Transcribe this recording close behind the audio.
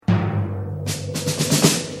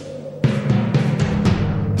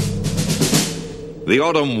The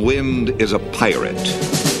autumn wind is a pirate.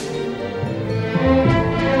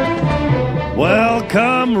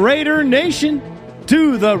 Welcome, Raider Nation,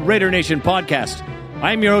 to the Raider Nation podcast.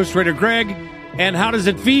 I'm your host, Raider Greg, and how does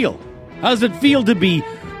it feel? How does it feel to be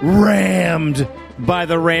rammed by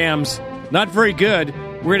the Rams? Not very good.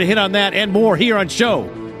 We're going to hit on that and more here on show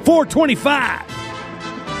 425.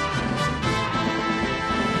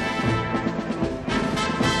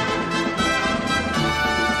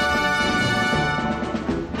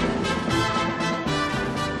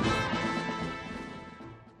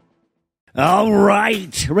 All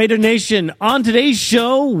right, Raider Nation, on today's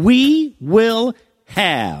show, we will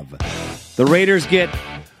have the Raiders get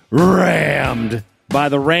rammed by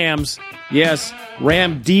the Rams. Yes,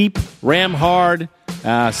 ram deep, ram hard,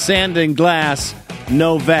 sand and glass,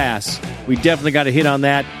 no Vass. We definitely got to hit on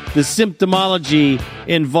that. The symptomology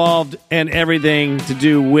involved and everything to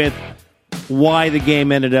do with why the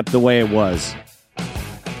game ended up the way it was.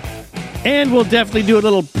 And we'll definitely do a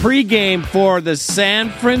little pregame for the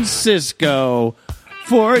San Francisco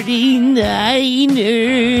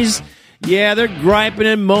 49ers. Yeah, they're griping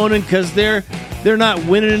and moaning because they're not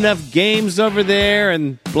winning enough games over there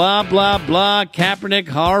and blah, blah, blah, Kaepernick,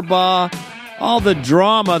 Harbaugh, all the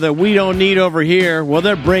drama that we don't need over here. Well,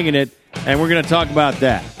 they're bringing it, and we're going to talk about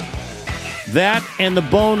that. That and the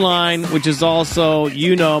bone line, which is also,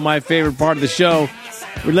 my favorite part of the show.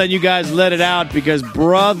 We're letting you guys let it out because,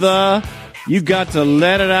 brother, you got to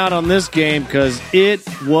let it out on this game because it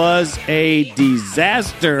was a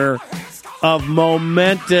disaster of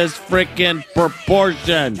momentous freaking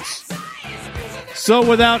proportions. So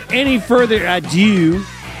without any further ado,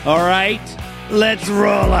 all right, let's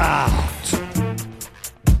roll out.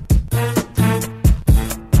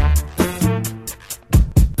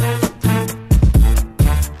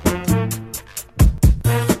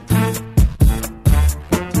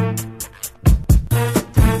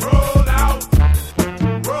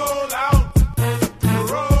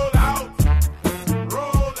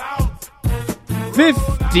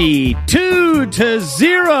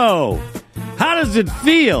 52-0. How does it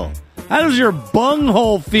feel? How does your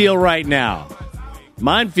bunghole feel right now?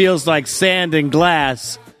 Mine feels like sand and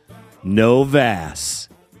glass, no Vass.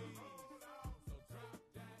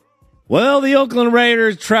 Well, the Oakland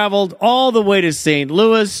Raiders traveled all the way to St.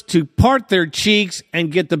 Louis to part their cheeks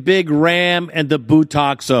and get the big Ram and the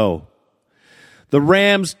Butoxo. The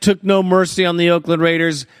Rams took no mercy on the Oakland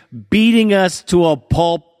Raiders, beating us to a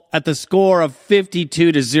pulp at the score of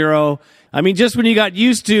 52-0. I mean, just when you got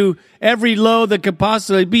used to every low that could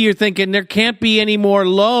possibly be, you're thinking there can't be any more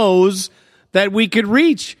lows that we could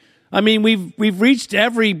reach. I mean, we've reached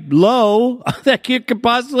every low that could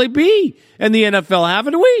possibly be in the NFL,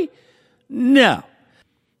 haven't we? No.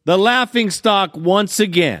 The laughingstock once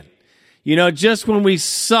again. Just when we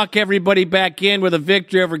suck everybody back in with a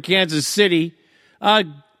victory over Kansas City,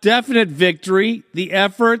 definite victory, the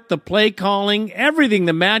effort, the play calling, everything,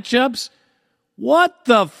 the matchups. What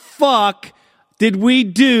the fuck did we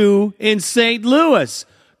do in St. Louis?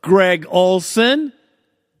 Greg Olsen,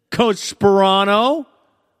 Coach Sperano.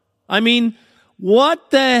 I mean, what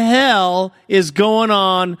the hell is going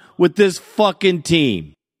on with this fucking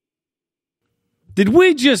team? Did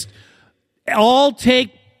we just all take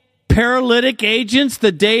paralytic agents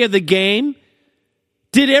the day of the game?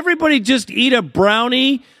 Did everybody just eat a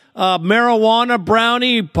brownie, marijuana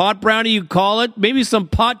brownie, pot brownie you call it? Maybe some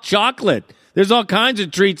pot chocolate. There's all kinds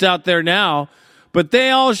of treats out there now. But they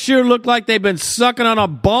all sure look like they've been sucking on a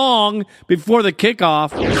bong before the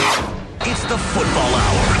kickoff. It's the football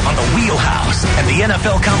hour on the Wheelhouse, and the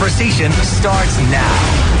NFL conversation starts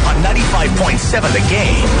now on 95.7 The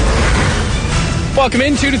Game. Welcome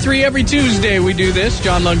in 2 to 3 every Tuesday. We do this.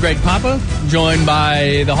 John Lund, Greg Papa, joined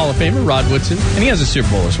by the Hall of Famer Rod Woodson, and he has a Super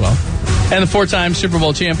Bowl as well. And the 4-time Super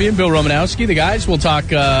Bowl champion Bill Romanowski. The guys will talk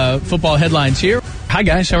football headlines here. Hi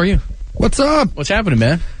guys, how are you? What's up? What's happening,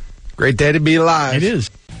 man? Great day to be alive. It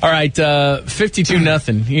is. All right,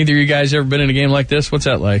 52-0. Either of you guys ever been in a game like this? What's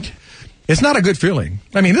that like? It's not a good feeling.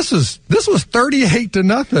 I mean, this was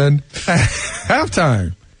 38-0 at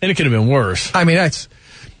halftime, And it could have been worse. I mean, I'm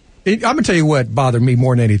going to tell you what bothered me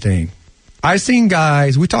more than anything. I've seen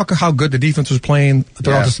guys, we talk how good the defense was playing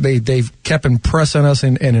throughout this. They've kept impressing us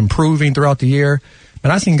and improving throughout the year.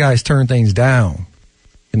 And I've seen guys turn things down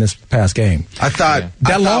in this past game. I thought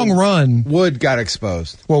long run. Wood got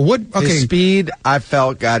exposed. Well, Wood, okay. His speed, I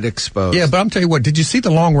felt, got exposed. Yeah, but I'm telling you what, did you see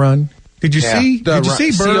the long run? Did you see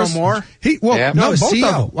Burris? Moore?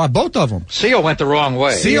 Both of them. Seal went the wrong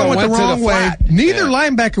way. Seal went the wrong way. Neither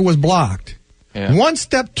linebacker was blocked. Yeah. One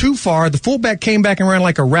step too far, the fullback came back and ran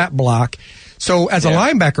like a rat block. So as a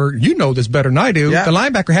linebacker, you know this better than I do. Yeah. The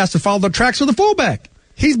linebacker has to follow the tracks of the fullback.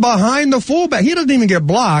 He's behind the fullback. He doesn't even get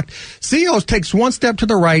blocked. Seals takes one step to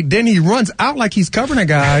the right, then he runs out like he's covering a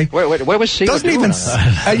guy. Where was Seals doesn't doing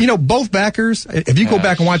even, both backers, if you go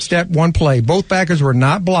back and watch that one play, both backers were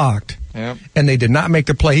not blocked. Yep. And they did not make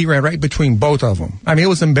the play. He ran right between both of them. I mean, it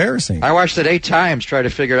was embarrassing. I watched it 8 times, trying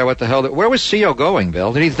to figure out what the hell. Where was Seal going,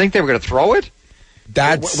 Bill? Did he think they were going to throw it?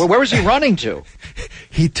 Where was he running to?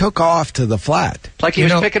 He took off to the flat. Like he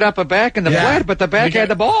was picking up a back in the flat, but the back had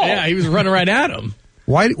the ball. Yeah, he was running right at him.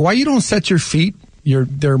 Why you don't set your feet,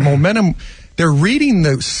 their momentum? They're reading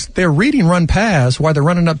run pass while they're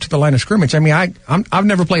running up to the line of scrimmage. I mean, I've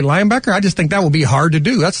never played linebacker. I just think that would be hard to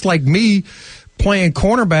do. That's like me playing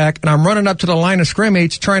cornerback and I'm running up to the line of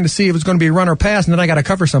scrimmage trying to see if it's going to be a run or pass, and then I got to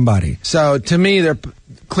cover somebody. So to me, they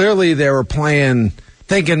were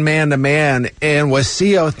thinking man to man, and was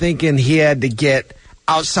CO thinking he had to get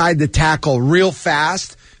outside the tackle real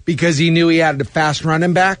fast because he knew he had the fast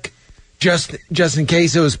running back. Just in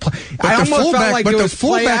case it was play. I almost felt like the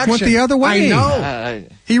fullback went the other way. I know.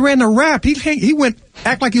 He ran the wrap. He went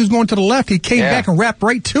act like he was going to the left. He came back and wrapped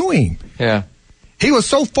right to him. Yeah. He was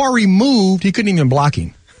so far removed he couldn't even block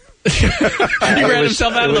him. He ran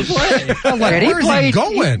himself out of the play. I was like, where's he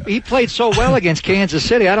going? He played so well against Kansas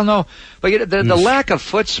City. I don't know, but the lack of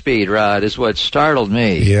foot speed, Rod, is what startled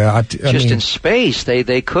me. Yeah, in space,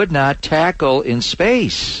 they could not tackle in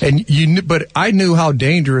space. And but I knew how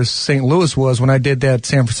dangerous St. Louis was when I did that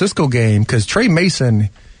San Francisco game, because Trey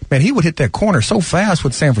Mason, man, he would hit that corner so fast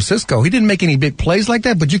with San Francisco. He didn't make any big plays like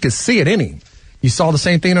that, but you could see it in him. You saw the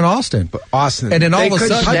same thing in Austin. And then all of a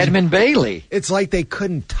sudden, Edmund Bailey. It's like they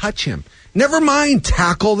couldn't touch him. Never mind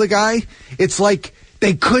tackle the guy. It's like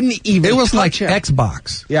they couldn't even. It was touch like him.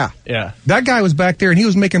 Xbox. Yeah. That guy was back there and he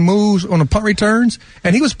was making moves on the punt returns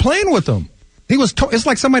and he was playing with them. It's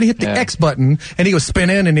like somebody hit the X button and he was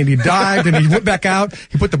spinning and then he dived and he went back out.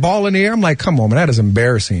 He put the ball in the air. I'm like, come on, man, that is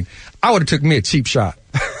embarrassing. I would have took me a cheap shot.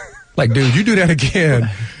 Like, dude, you do that again,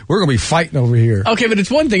 we're going to be fighting over here. Okay, but it's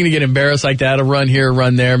one thing to get embarrassed like that. A run here, a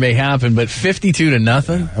run there may happen, but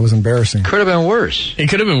 52-0? That was embarrassing. Could have been worse. It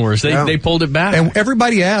could have been worse. They pulled it back. And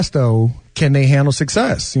everybody asked, though, can they handle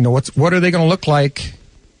success? You know, what are they going to look like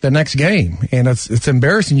the next game? And it's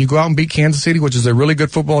embarrassing. You go out and beat Kansas City, which is a really good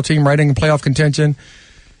football team, right in playoff contention,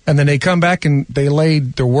 and then they come back and they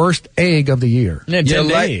laid the worst egg of the year. Yeah, 10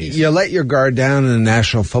 days. You let your guard down in the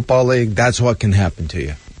National Football League, that's what can happen to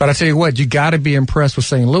you. But I tell you what, you got to be impressed with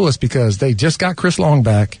St. Louis because they just got Chris Long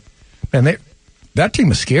back, and that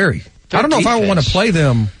team is scary. I don't know if I want to play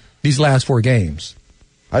them these last 4 games.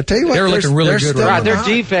 I tell you what, they're looking really good right now. Their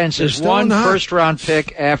defense is one first-round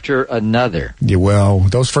pick after another. Yeah, well,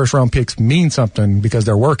 those first-round picks mean something because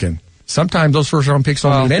they're working. Sometimes those first-round picks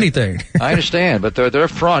don't mean anything. I understand, but their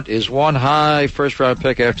front is one high first-round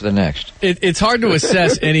pick after the next. It's hard to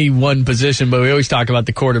assess any one position, but we always talk about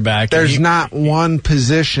the quarterback. There's not one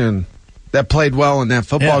position that played well in that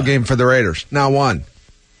football game for the Raiders. Not one.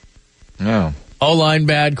 No. O-line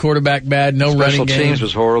bad, quarterback bad, no running game. Special teams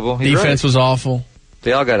was horrible. Defense was awful.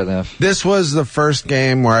 They all got enough. This was the first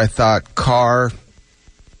game where I thought Carr,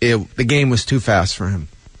 the game was too fast for him.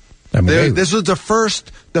 I mean, this was the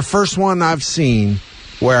first one I've seen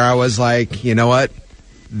where I was like, you know what?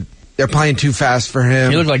 They're playing too fast for him.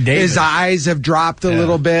 He looked like David. His eyes have dropped a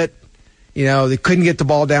little bit. You know, they couldn't get the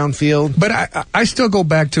ball downfield. But I still go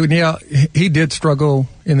back to it. Yeah, he did struggle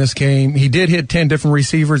in this game. He did hit 10 different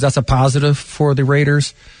receivers. That's a positive for the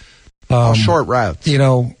Raiders. All short routes. You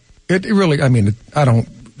know, it really, I mean, that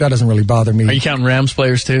doesn't really bother me. Are you counting Rams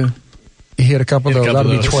players too? He hit a couple of those. That'll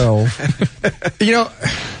be 12. You know,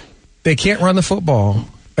 they can't run the football,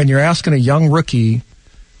 and you're asking a young rookie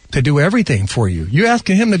to do everything for you. You're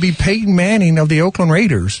asking him to be Peyton Manning of the Oakland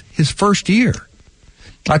Raiders his first year.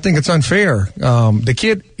 I think it's unfair. The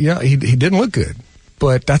kid, he didn't look good.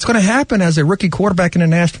 But that's going to happen as a rookie quarterback in the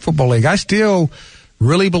National Football League. I still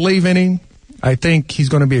really believe in him. I think he's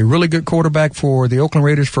going to be a really good quarterback for the Oakland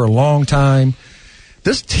Raiders for a long time.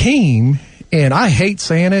 This team, and I hate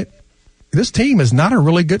saying it, this team is not a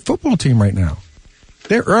really good football team right now.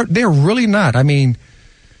 They're really not. I mean,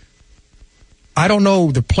 I don't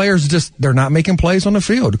know. The players they're not making plays on the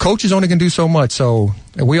field. The coaches only can do so much. So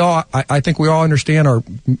I think we all understand or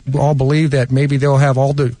all believe that maybe they'll have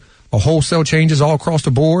wholesale changes all across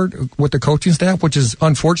the board with the coaching staff, which is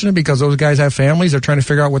unfortunate because those guys have families. They're trying to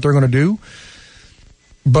figure out what they're going to do.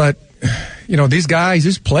 But, you know, these guys,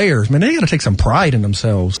 these players, man, they got to take some pride in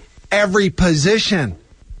themselves. Every position.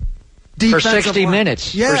 For 60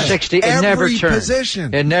 minutes. Yes, for 60, it never turned.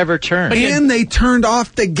 Position. It never turned. And they turned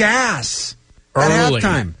off the gas at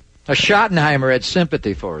halftime. Schottenheimer had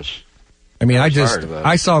sympathy for us. I mean,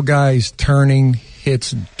 I saw guys turning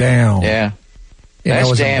hits down. Yeah.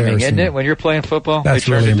 That's damning, isn't it, when you're playing football? That's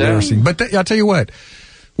really embarrassing. But I'll tell you what,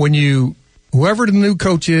 whoever the new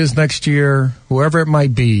coach is next year, whoever it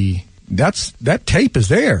might be, that tape is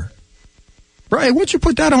there. Right? Once you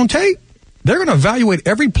put that on tape, they're going to evaluate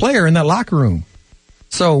every player in that locker room.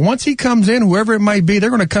 So once he comes in, whoever it might be, they're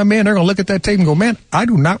going to come in, they're going to look at that tape and go, man, I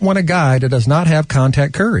do not want a guy that does not have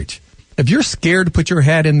contact courage. If you're scared to put your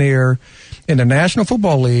hat in there in the National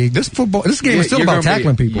Football League, this game is still about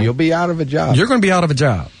tackling people. You'll be out of a job. You're going to be out of a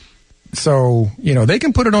job. So, they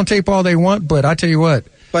can put it on tape all they want, but I tell you what,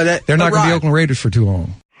 they're not going to be Oakland Raiders for too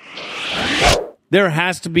long. There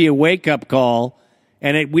has to be a wake-up call,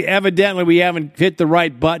 and we haven't hit the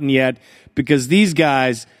right button yet because these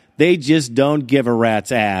guys, they just don't give a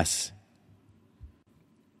rat's ass.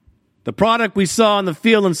 The product we saw on the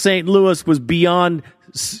field in St. Louis was beyond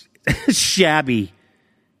shabby.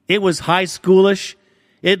 It was high schoolish.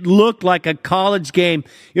 It looked like a college game.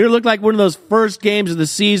 It looked like one of those first games of the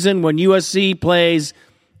season when USC plays,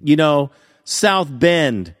 South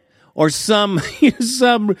Bend or some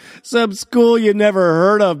school you never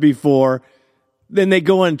heard of before. Then they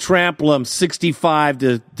go and trample them 65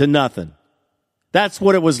 to nothing. That's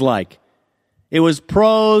what it was like. It was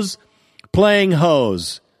pros playing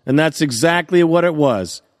hose, and that's exactly what it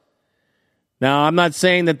was. Now, I'm not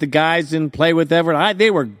saying that the guys didn't play with effort.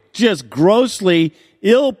 They were just grossly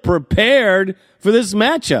ill-prepared for this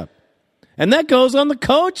matchup. And that goes on the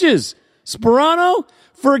coaches. Sperano,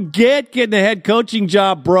 forget getting a head coaching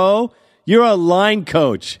job, bro. You're a line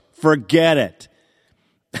coach. Forget it.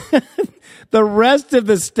 The rest of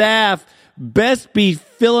the staff best be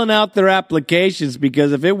filling out their applications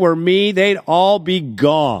because if it were me, they'd all be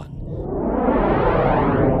gone.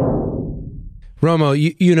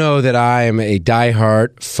 Romo, you know that I am a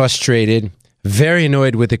diehard, frustrated, very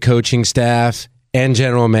annoyed with the coaching staff and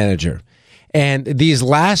general manager. And these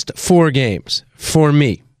last 4 games, for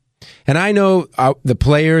me, and I know the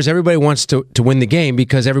players, everybody wants to win the game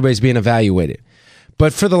because everybody's being evaluated.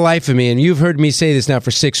 But for the life of me, and you've heard me say this now for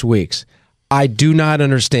 6 weeks, I do not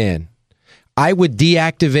understand. I would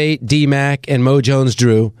deactivate D-Mac and Mo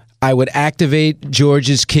Jones-Drew. I would activate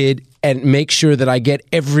George's kid and make sure that I get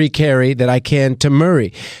every carry that I can to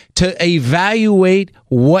Murray to evaluate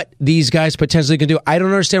what these guys potentially can do. I don't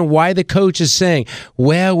understand why the coach is saying,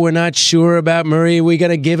 well, we're not sure about Murray. We're going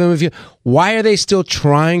to give him a few. Why are they still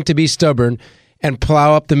trying to be stubborn and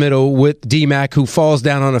plow up the middle with D-Mac who falls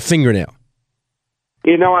down on a fingernail?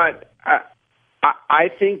 You know what? I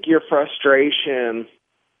think your frustration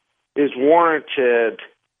is warranted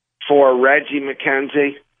for Reggie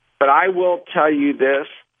McKenzie, but I will tell you this,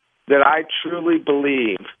 that I truly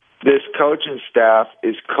believe this coaching staff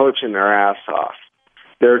is coaching their ass off.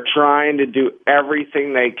 They're trying to do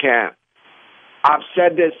everything they can. I've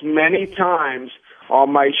said this many times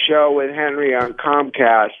on my show with Henry on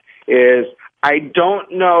Comcast, is I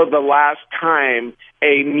don't know the last time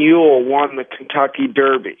a mule won the Kentucky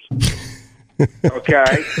Derby.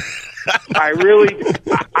 Okay?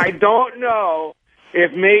 I don't know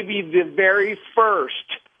if maybe the very first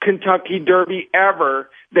Kentucky Derby ever,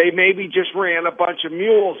 they maybe just ran a bunch of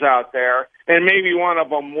mules out there and maybe one of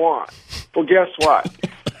them won. Well, guess what?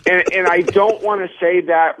 And I don't want to say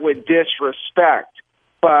that with disrespect,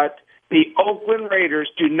 but the Oakland Raiders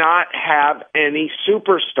do not have any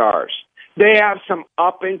superstars. They have some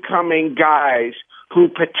up-and-coming guys who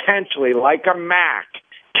potentially, like a Mac,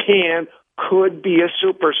 could be a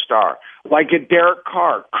superstar. Like a Derek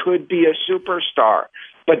Carr could be a superstar.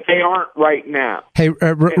 But they aren't right now. Hey,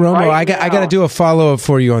 Romo, I got to do a follow-up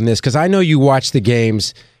for you on this because I know you watch the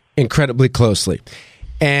games incredibly closely.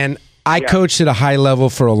 And I coached at a high level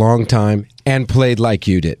for a long time and played like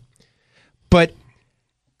you did. But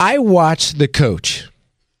I watched the coach,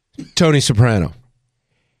 Tony Soprano.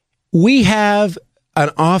 We have an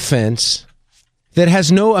offense that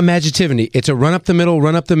has no imaginativity. It's a run up the middle.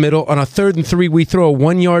 On a 3rd and 3, we throw a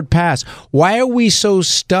 1-yard pass. Why are we so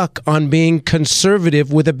stuck on being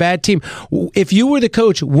conservative with a bad team? If you were the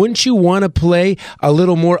coach, wouldn't you want to play a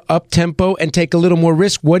little more up-tempo and take a little more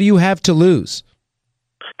risk? What do you have to lose?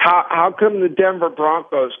 How come the Denver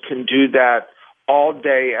Broncos can do that all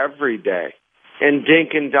day, every day, and dink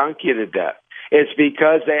and dunk you to death? It's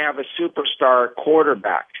because they have a superstar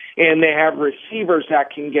quarterback, and they have receivers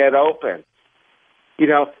that can get open. You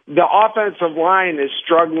know, the offensive line is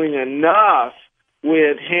struggling enough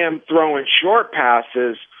with him throwing short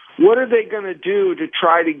passes. What are they going to do to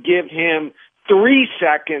try to give him 3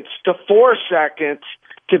 seconds to 4 seconds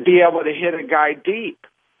to be able to hit a guy deep?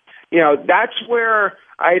 You know, that's where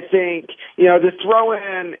I think, to throw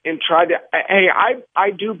in and try to, hey,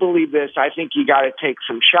 I do believe this. I think you got to take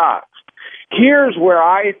some shots. Here's where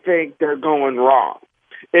I think they're going wrong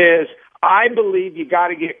is I believe you got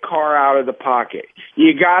to get Carr out of the pocket.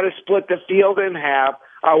 You got to split the field in half.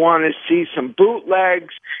 I want to see some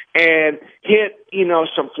bootlegs and hit,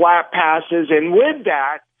 some flat passes. And with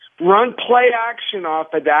that, run play action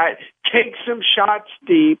off of that, take some shots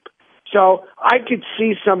deep. So I could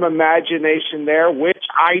see some imagination there, which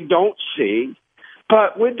I don't see.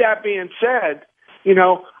 But with that being said,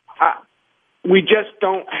 we just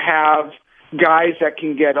don't have guys that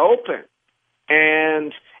can get open.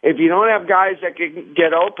 And if you don't have guys that can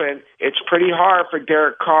get open, it's pretty hard for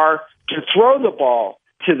Derek Carr to throw the ball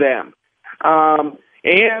to them.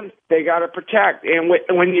 And they got to protect. And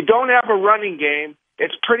when you don't have a running game,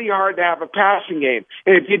 it's pretty hard to have a passing game.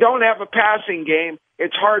 And if you don't have a passing game,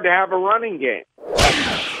 it's hard to have a running game.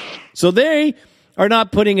 So they are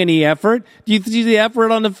not putting any effort. Do you see the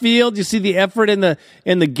effort on the field? Do you see the effort in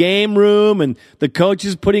the game room and the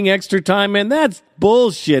coaches putting extra time in? That's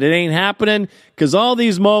bullshit. It ain't happening because all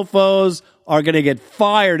these mofos are going to get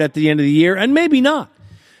fired at the end of the year, and maybe not.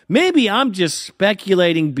 Maybe I'm just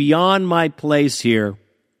speculating beyond my place here.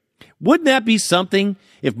 Wouldn't that be something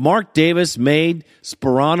if Mark Davis made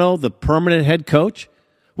Sperano the permanent head coach?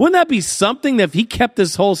 Wouldn't that be something that if he kept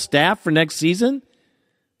this whole staff for next season?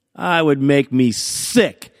 I would make me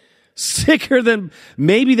sick. Sicker than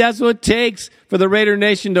maybe that's what it takes for the Raider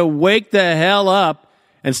Nation to wake the hell up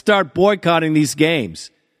and start boycotting these games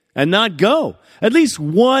and not go. At least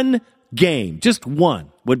one game, just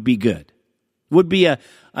one, would be good. Would be a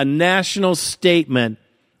national statement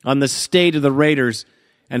on the state of the Raiders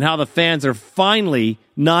and how the fans are finally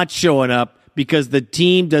not showing up because the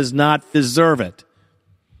team does not deserve it.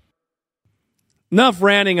 Enough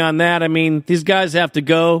ranting on that. I mean, these guys have to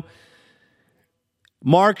go.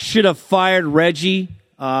 Mark should have fired Reggie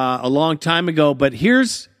a long time ago, but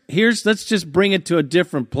here's let's just bring it to a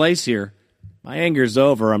different place here. My anger's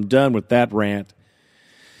over. I'm done with that rant.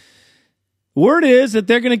 Word is that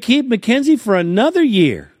they're going to keep McKenzie for another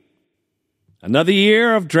year. Another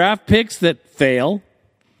year of draft picks that fail.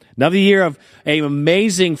 Another year of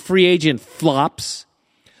amazing free agent flops.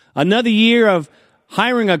 Another year of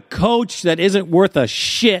hiring a coach that isn't worth a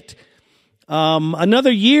shit.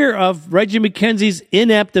 Another year of Reggie McKenzie's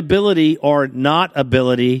inept ability or not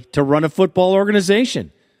ability to run a football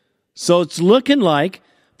organization. So it's looking like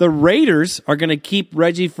the Raiders are going to keep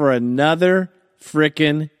Reggie for another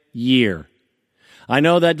frickin' year. I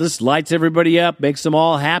know that this lights everybody up, makes them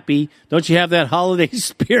all happy. Don't you have that holiday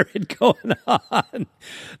spirit going on?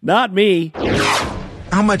 Not me.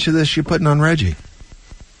 How much of this you putting on Reggie?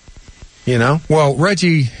 Well,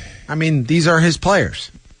 Reggie, I mean, these are his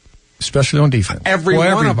players. Especially on defense. Every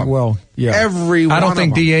one of them. Well, yeah. Every one of them. I don't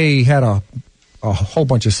think DA had a whole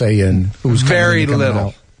bunch of say in who's very little.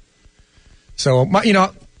 Out. So,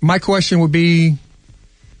 my question would be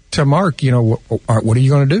to Mark, what are you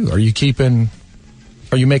going to do?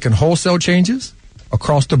 Are you making wholesale changes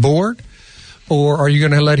across the board? Or are you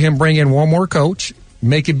going to let him bring in one more coach,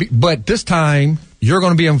 but this time you're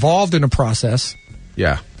going to be involved in the process?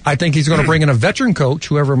 Yeah. I think he's going to bring in a veteran coach,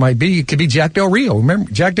 whoever it might be. It could be Jack Del Rio.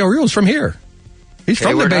 Remember, Jack Del Rio's from here. He's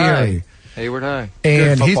from the Bay Area. Hayward High.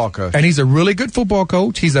 And good football coach. And he's a really good football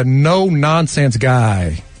coach. He's a no-nonsense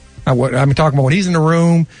guy. I'm talking about when he's in the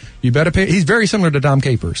room, you better pay. He's very similar to Dom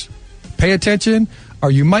Capers. Pay attention, or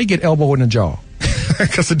you might get elbowed in the jaw.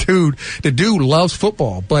 Because the dude loves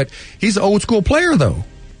football. But he's an old-school player, though.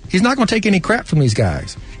 He's not going to take any crap from these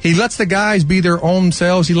guys. He lets the guys be their own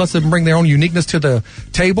selves. He lets them bring their own uniqueness to the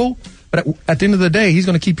table. But at the end of the day, he's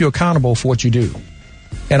going to keep you accountable for what you do.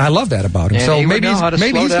 And I love that about him. And so he maybe would know how to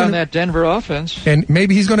slow down that that Denver offense. And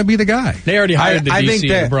maybe he's going to be the guy. They already hired the DC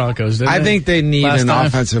of the Broncos, didn't they? I think they need an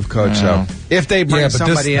offensive coach, though. If they bring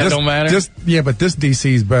somebody in. That don't matter? But this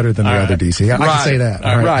DC is better than the other DC. I can say that.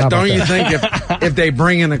 Right. Don't you think if they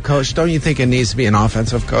bring in a coach, don't you think it needs to be an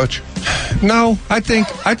offensive coach? No. I think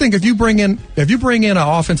if you bring in an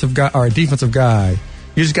offensive guy or a defensive guy,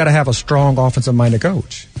 you just got to have a strong offensive-minded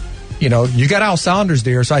coach. You got Al Saunders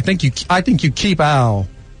there, so I think you keep Al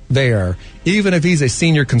there, even if he's a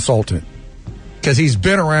senior consultant, because he's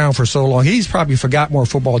been around for so long. He's probably forgot more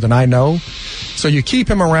football than I know. So you keep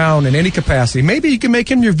him around in any capacity. Maybe you can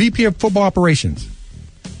make him your VP of football operations.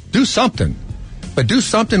 Do something, but do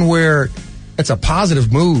something where it's a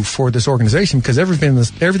positive move for this organization, because everything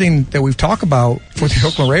that we've talked about for the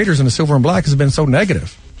Oakland Raiders and the Silver and Black has been so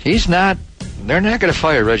negative. They're not going to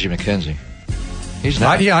fire Reggie McKenzie. He's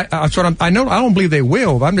not. That's what I know. I don't believe they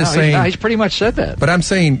will. But I'm just saying. He's pretty much said that. But I'm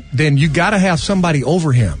saying then you got to have somebody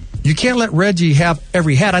over him. You can't let Reggie have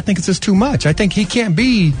every hat. I think it's just too much. I think he can't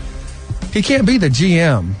be the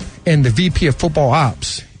GM and the VP of football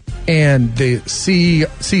ops and the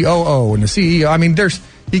COO and the CEO. I mean,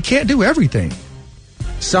 he can't do everything.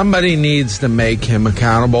 Somebody needs to make him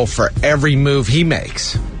accountable for every move he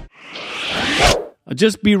makes.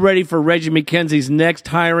 Just be ready for Reggie McKenzie's next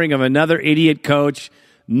hiring of another idiot coach.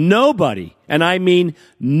 Nobody, and I mean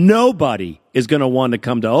nobody, is going to want to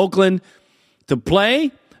come to Oakland to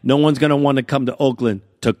play. No one's going to want to come to Oakland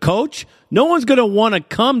to coach. No one's going to want to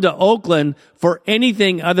come to Oakland for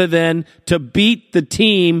anything other than to beat the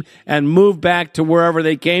team and move back to wherever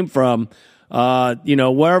they came from,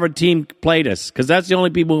 wherever team played us. Because that's the only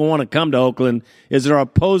people who want to come to Oakland is our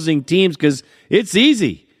opposing teams, because it's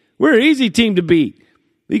easy. We're an easy team to beat.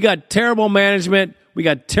 We got terrible management. We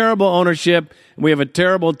got terrible ownership. And we have a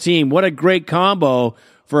terrible team. What a great combo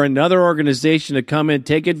for another organization to come in,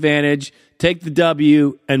 take advantage, take the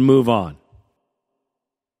W, and move on.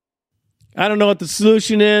 I don't know what the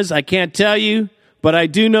solution is. I can't tell you. But I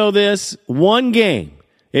do know this. One game.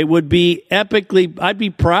 It would be epically, I'd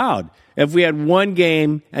be proud if we had one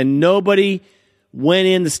game and nobody went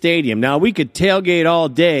in the stadium. Now, we could tailgate all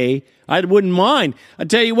day. I wouldn't mind. I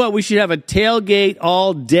tell you what, we should have a tailgate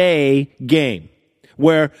all day game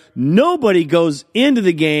where nobody goes into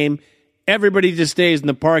the game. Everybody just stays in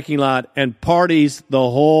the parking lot and parties the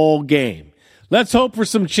whole game. Let's hope for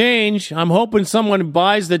some change. I'm hoping someone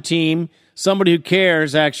buys the team, somebody who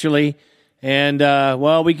cares, actually. And,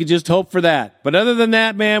 we could just hope for that. But other than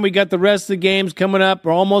that, man, we got the rest of the games coming up.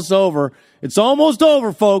 We're almost over. It's almost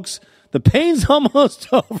over, folks. The pain's almost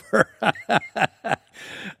over.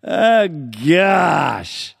 Oh,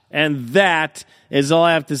 gosh. And that is all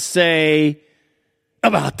I have to say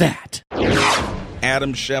about that.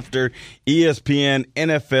 Adam Schefter, ESPN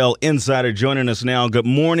NFL Insider, joining us now. Good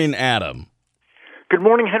morning, Adam. Good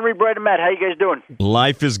morning, Henry, Brad, and Matt. How you guys doing?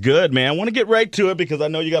 Life is good, man. I want to get right to it because I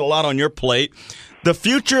know you got a lot on your plate. The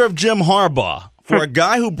future of Jim Harbaugh. For a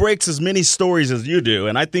guy who breaks as many stories as you do,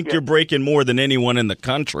 and I think you're breaking more than anyone in the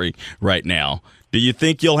country right now, do you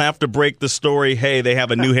think you'll have to break the story, hey, they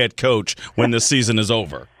have a new head coach when the season is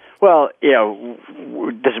over? Well,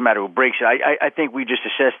 it doesn't matter who breaks it. I think we just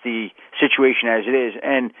assess the situation as it is.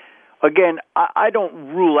 And, again, I don't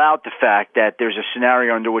rule out the fact that there's a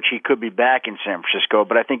scenario under which he could be back in San Francisco,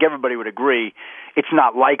 but I think everybody would agree it's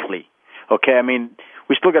not likely. Okay? I mean,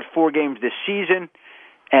 we still got 4 games this season,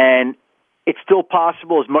 and it's still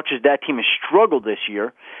possible, as much as that team has struggled this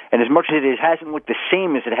year, and as much as it hasn't looked the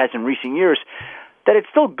same as it has in recent years, that it's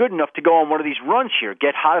still good enough to go on one of these runs here,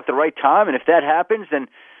 get hot at the right time, and if that happens, then,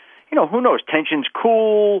 who knows, tensions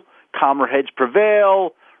cool, calmer heads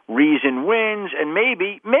prevail, reason wins, and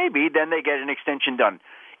maybe then they get an extension done.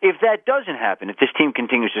 If that doesn't happen, if this team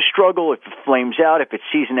continues to struggle, if it flames out, if its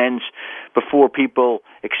season ends before people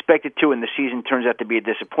expect it to and the season turns out to be a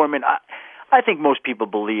disappointment, I think most people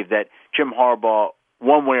believe that Jim Harbaugh,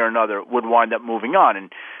 one way or another, would wind up moving on.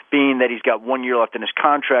 And being that he's got 1 year left in his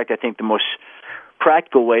contract, I think the most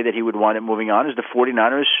practical way that he would wind up moving on is the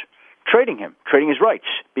 49ers trading his rights,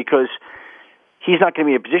 because he's not going to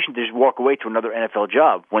be in a position to just walk away to another NFL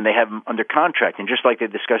job when they have him under contract. And just like they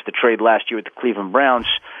discussed the trade last year with the Cleveland Browns,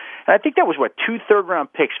 and I think that was, 2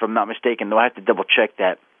 third-round picks, if I'm not mistaken, though I have to double-check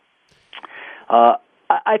that.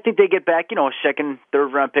 I think they get back, a second,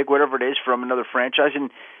 third-round pick, whatever it is, from another franchise,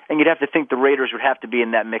 and you'd have to think the Raiders would have to be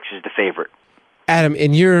in that mix as the favorite. Adam,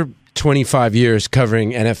 in your 25 years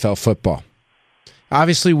covering NFL football,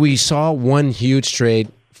 obviously we saw one huge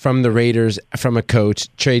trade from the Raiders, from a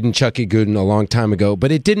coach, trading Chucky Gooden a long time ago,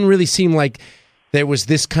 but it didn't really seem like there was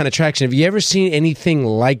this kind of traction. Have you ever seen anything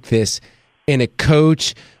like this in a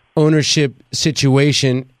coach ownership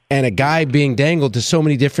situation and a guy being dangled to so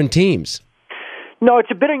many different teams? No,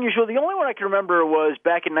 it's a bit unusual. The only one I can remember was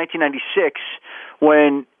back in 1996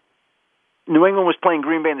 when New England was playing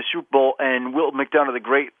Green Bay in the Super Bowl, and Will McDonough,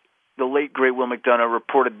 the late great Will McDonough,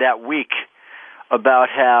 reported that week about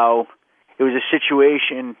how it was a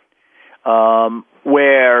situation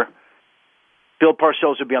where Bill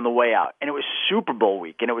Parcells would be on the way out, and it was Super Bowl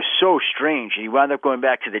week, and it was so strange. He wound up going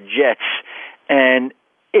back to the Jets, and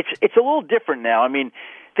it's a little different now. I mean,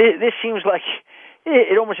 this seems like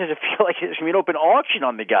it almost has a feel like there's going to be an open auction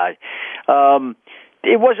on the guy.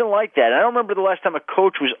 It wasn't like that. I don't remember the last time a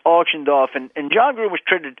coach was auctioned off, and John Gruden was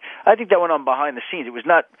traded. I think that went on behind the scenes. It was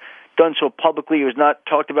not done so publicly. It was not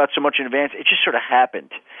talked about so much in advance. It just sort of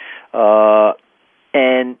happened.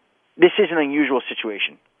 And this is an unusual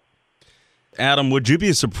situation. Adam, would you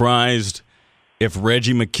be surprised if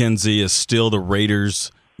Reggie McKenzie is still the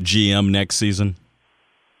Raiders GM next season?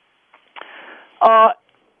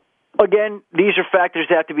 Again, these are factors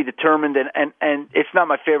that have to be determined, and it's not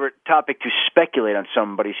my favorite topic to speculate on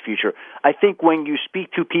somebody's future. I think when you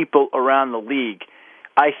speak to people around the league,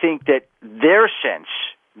 I think that their sense,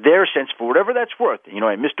 for whatever that's worth, and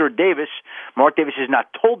Mr. Davis, Mark Davis has not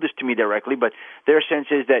told this to me directly, but their sense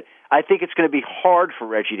is that I think it's going to be hard for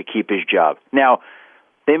Reggie to keep his job. Now,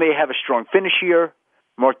 they may have a strong finish here.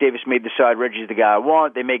 Mark Davis may decide Reggie's the guy I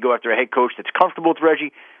want. They may go after a head coach that's comfortable with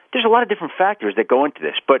Reggie. There's a lot of different factors that go into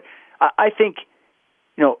this, but I think,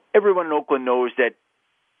 everyone in Oakland knows that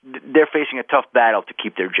they're facing a tough battle to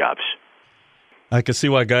keep their jobs. I can see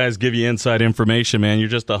why guys give you inside information, man. You're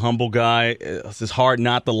just a humble guy. It's hard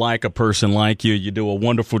not to like a person like you. You do a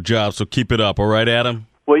wonderful job, so keep it up. All right, Adam?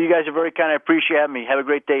 Well, you guys are very kind. I appreciate having me. Have a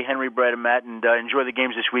great day, Henry, Brad, and Matt, and enjoy the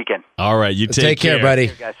games this weekend. All right, you take care, buddy.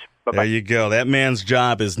 Take care, guys. Bye-bye. There you go. That man's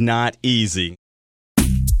job is not easy.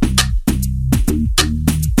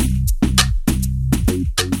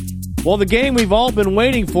 Well, the game we've all been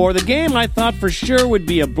waiting for, the game I thought for sure would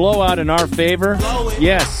be a blowout in our favor.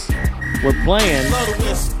 Yes, we're playing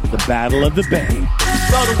the Battle of the Bay.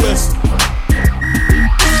 Blow the whistle.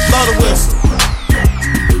 Blow the whistle.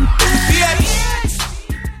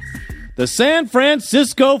 The San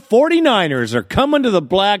Francisco 49ers are coming to the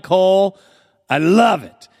black hole. I love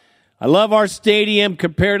it. I love our stadium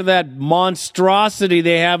compared to that monstrosity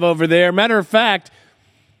they have over there. Matter of fact,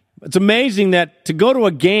 it's amazing that to go to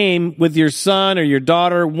a game with your son or your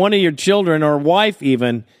daughter, one of your children or wife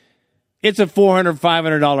even, it's a $400,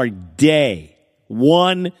 $500 day.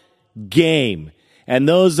 One game. And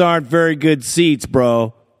those aren't very good seats,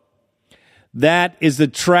 bro. That is the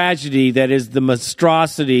tragedy, that is the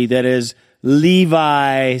monstrosity, that is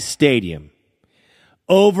Levi Stadium.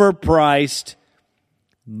 Overpriced.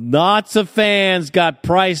 Lots of fans got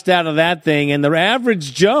priced out of that thing, and the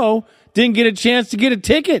average Joe didn't get a chance to get a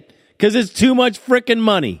ticket because it's too much frickin'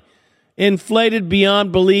 money. Inflated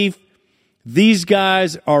beyond belief. These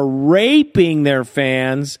guys are raping their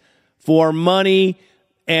fans for money,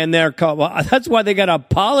 and that's why they got to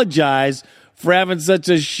apologize for having such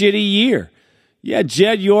a shitty year. Yeah,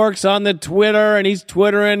 Jed York's on the Twitter, and he's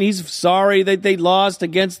twittering. He's sorry that they lost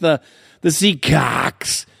against the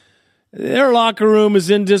Seacocks. Their locker room is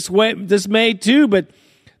in dismay too, but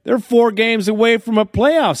they're 4 games away from a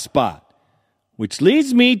playoff spot. Which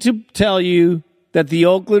leads me to tell you that the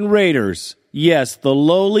Oakland Raiders, yes, the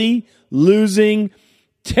lowly, losing,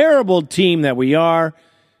 terrible team that we are,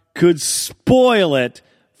 could spoil it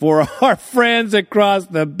for our friends across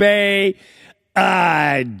the bay.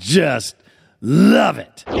 I just love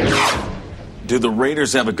it. Do the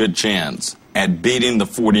Raiders have a good chance at beating the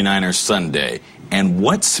 49ers Sunday? And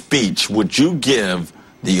what speech would you give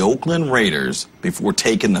the Oakland Raiders before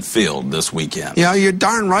taking the field this weekend? You're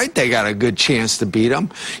darn right they got a good chance to beat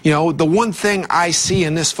them. The one thing I see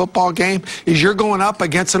in this football game is you're going up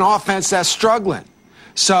against an offense that's struggling.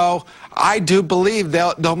 So I do believe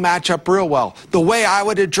they'll match up real well. The way I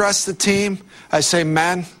would address the team, I say,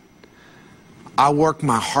 men, I work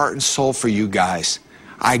my heart and soul for you guys.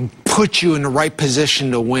 I put you in the right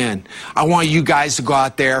position to win. I want you guys to go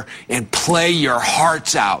out there and play your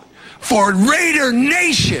hearts out. For Raider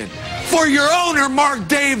Nation, for your owner, Mark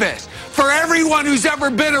Davis, for everyone who's ever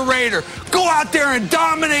been a Raider, go out there and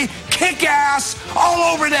dominate, kick ass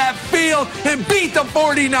all over that field and beat the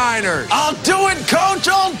 49ers. I'll do it, Coach.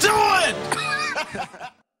 I'll do it.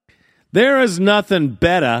 There is nothing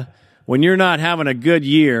better when you're not having a good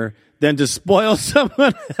year than to spoil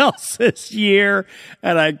someone else's year.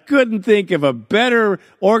 And I couldn't think of a better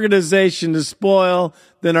organization to spoil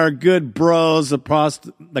than our good bros across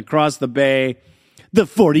the bay, the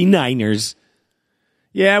 49ers.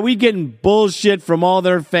 Yeah, we getting bullshit from all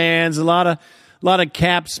their fans, a lot of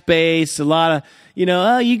cap space, a lot of,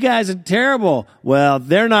 you guys are terrible. Well,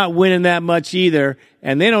 they're not winning that much either,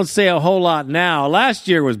 and they don't say a whole lot now. Last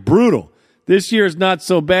year was brutal. This year is not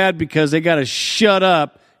so bad because they got to shut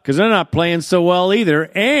up because they're not playing so well either.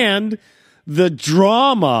 And the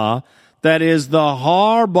drama that is the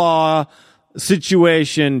Harbaugh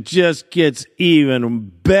situation just gets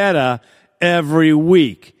even better every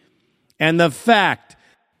week. And the fact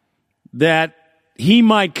that he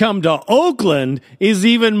might come to Oakland is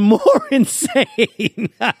even more insane.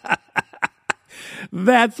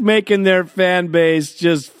 That's making their fan base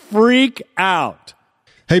just freak out.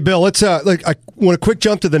 Hey, Bill, let's I want a quick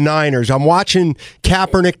jump to the Niners. I'm watching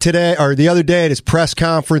Kaepernick today, or the other day at his press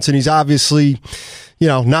conference, and he's obviously,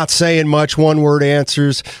 not saying much, one-word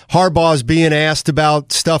answers. Harbaugh's being asked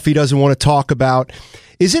about stuff he doesn't want to talk about.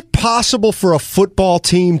 Is it possible for a football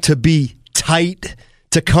team to be tight,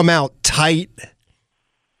 to come out tight?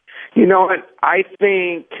 You know what? I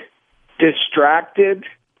think distracted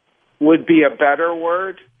would be a better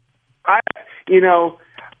word.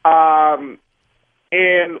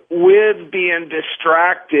 And with being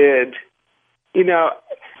distracted,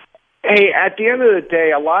 hey, at the end of the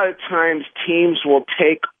day, a lot of times teams will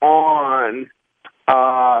take on,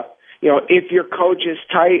 if your coach is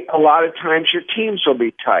tight, a lot of times your teams will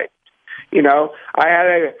be tight. When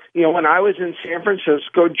I was in San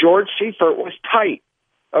Francisco, George Seifert was tight,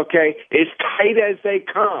 okay? As tight as they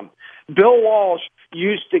come. Bill Walsh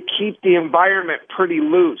used to keep the environment pretty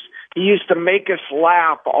loose. He used to make us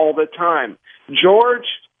laugh all the time. George,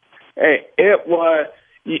 it was,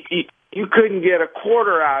 you couldn't get a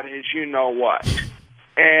quarter out as you know what.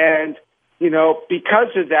 And,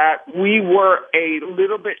 because of that, we were a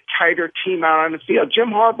little bit tighter team out on the field. Jim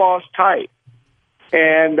Harbaugh's tight.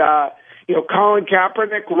 And, Colin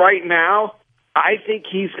Kaepernick right now, I think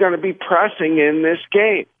he's going to be pressing in this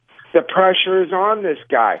game. The pressure is on this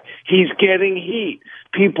guy. He's getting heat.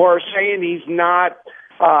 People are saying he's not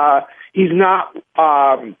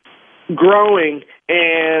growing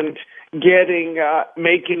and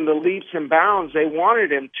making the leaps and bounds they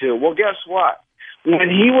wanted him to. Well, guess what? When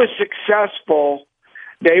he was successful,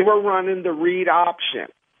 they were running the read option.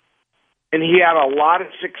 And he had a lot of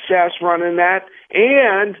success running that.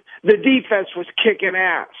 And the defense was kicking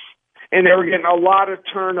ass. And they were getting a lot of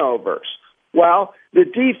turnovers. Well, the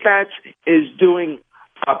defense is doing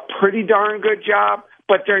a pretty darn good job,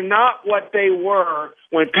 but they're not what they were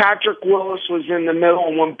when Patrick Willis was in the middle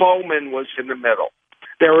and when Bowman was in the middle.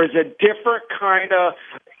 There was a different kind of,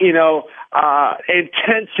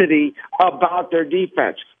 intensity about their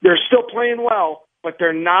defense. They're still playing well, but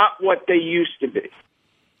they're not what they used to be.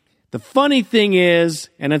 The funny thing is,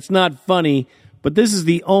 and it's not funny, but this is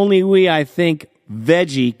the only way I think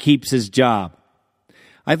Veggie keeps his job.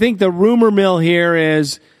 I think the rumor mill here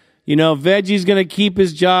is, Veggie's going to keep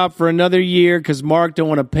his job for another year because Mark don't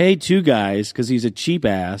want to pay two guys because he's a cheap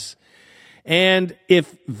ass. And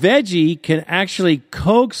if Veggie can actually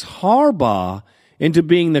coax Harbaugh into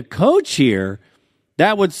being the coach here,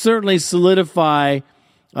 that would certainly solidify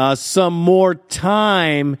some more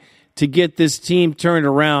time to get this team turned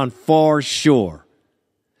around for sure.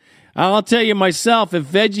 I'll tell you myself, if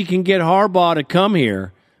Veggie can get Harbaugh to come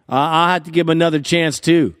here, I'll have to give him another chance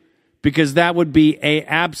too, because that would be an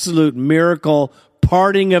absolute miracle,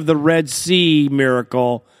 parting of the Red Sea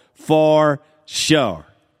miracle for sure.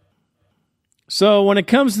 So when it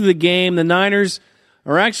comes to the game, the Niners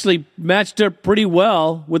are actually matched up pretty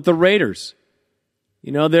well with the Raiders.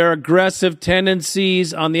 Their aggressive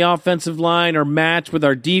tendencies on the offensive line are matched with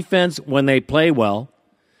our defense when they play well.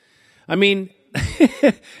 I mean,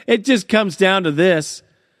 it just comes down to this.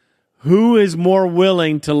 Who is more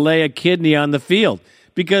willing to lay a kidney on the field?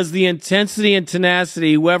 Because the intensity and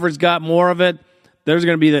tenacity, whoever's got more of it, there's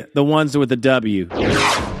going to be the ones with the W.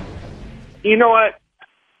 You know what?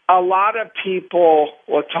 A lot of people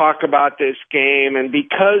will talk about this game, and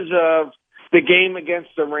because of the game against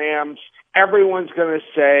the Rams, everyone's going to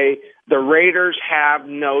say the Raiders have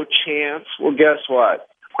no chance. Well, guess what?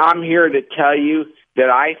 I'm here to tell you that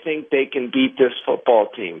I think they can beat this football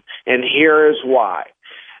team, and here is why.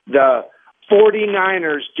 The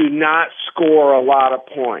 49ers do not score a lot of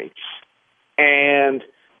points. And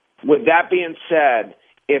with that being said,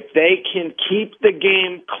 if they can keep the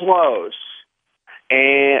game close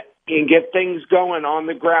and get things going on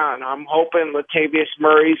the ground, I'm hoping Latavius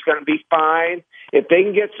Murray's going to be fine. If they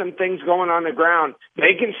can get some things going on the ground,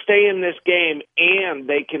 they can stay in this game and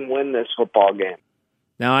they can win this football game.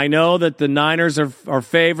 Now, I know that the Niners are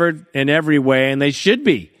favored in every way, and they should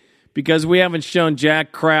be, because we haven't shown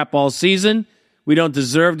jack crap all season. We don't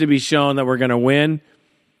deserve to be shown that we're going to win.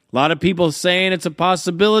 A lot of people saying it's a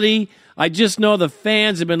possibility. I just know the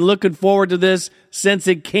fans have been looking forward to this since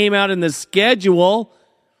it came out in the schedule.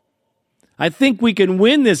 I think we can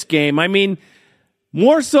win this game. I mean,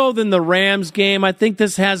 more so than the Rams game, I think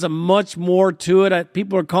this has a much more to it.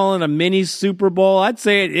 People are calling it a mini Super Bowl. I'd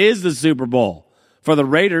say it is the Super Bowl for the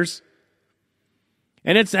Raiders.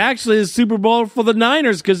 And it's actually the Super Bowl for the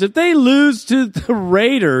Niners, because if they lose to the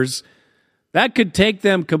Raiders, that could take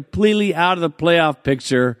them completely out of the playoff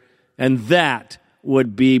picture, and that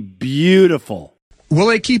would be beautiful. Will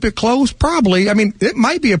they keep it close? Probably. I mean, it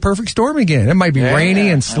might be a perfect storm again. It might be rainy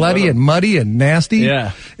and slutty and muddy and nasty.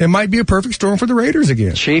 Yeah. It might be a perfect storm for the Raiders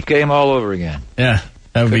again. Chief game all over again. Yeah,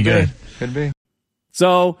 that would be good. Could be.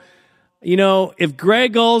 So, if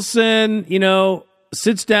Greg Olsen,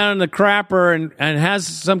 sits down in the crapper and has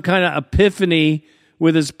some kind of epiphany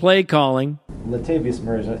with his play calling. Latavius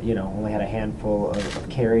Murray, only had a handful of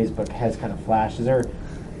carries, but has kind of flashed. Is there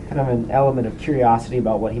kind of an element of curiosity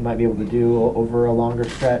about what he might be able to do over a longer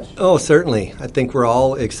stretch? Oh, certainly. I think we're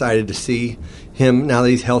all excited to see him now that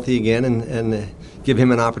he's healthy again and give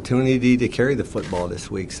him an opportunity to carry the football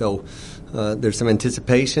this week. So there's some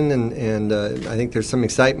anticipation, and I think there's some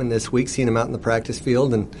excitement this week seeing him out in the practice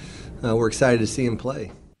field, and we're excited to see him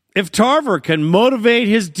play. If Tarver can motivate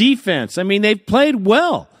his defense, I mean, they've played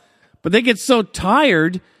well, but they get so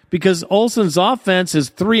tired because Olson's offense is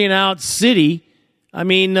 3-and-out city. I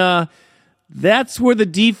mean, that's where the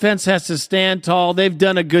defense has to stand tall. They've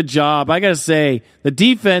done a good job. I got to say, the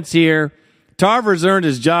defense here, Tarver's earned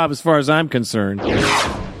his job as far as I'm concerned.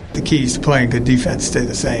 The keys to playing good defense stay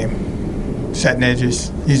the same. Setting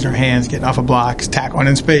edges, using their hands, getting off of blocks, tackling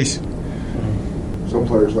in space. Some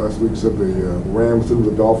players last week said they ran through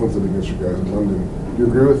the Dolphins against you guys in London. Do you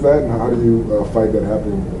agree with that, and how do you fight that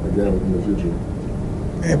happening again in the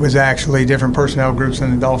future? It was actually different personnel groups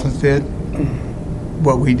than the Dolphins did.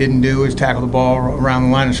 What we didn't do is tackle the ball around the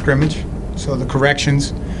line of scrimmage. So the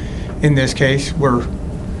corrections in this case were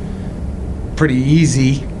pretty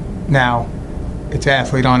easy. Now, it's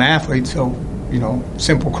athlete on athlete, so,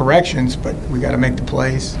 simple corrections, but we got to make the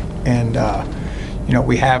plays. And,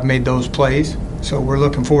 we have made those plays. So we're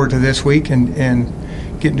looking forward to this week and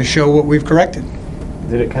getting to show what we've corrected.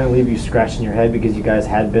 Did it kind of leave you scratching your head because you guys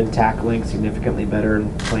had been tackling significantly better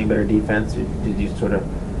and playing better defense? Did you sort of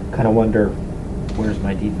kind of wonder, where's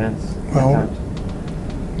my defense? Well,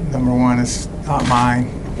 number one, it's not mine.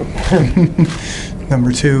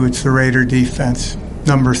 Number two, it's the Raider defense.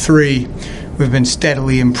 Number three, we've been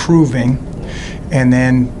steadily improving, and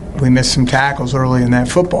then we missed some tackles early in that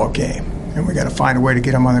football game, and we got to find a way to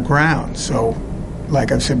get them on the ground. So,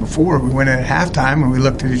 like I've said before, we went in at halftime and we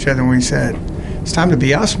looked at each other and we said, it's time to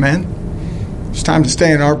be us, man. It's time to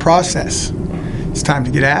stay in our process. It's time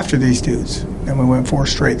to get after these dudes. And we went 4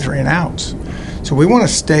 straight 3-and-outs. So we want to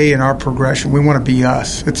stay in our progression. We want to be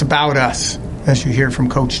us. It's about us, as you hear from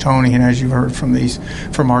Coach Tony and as you heard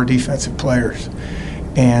from our defensive players.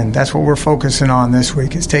 And that's what we're focusing on this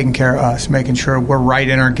week, is taking care of us, making sure we're right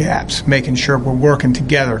in our gaps, making sure we're working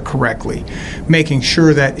together correctly, making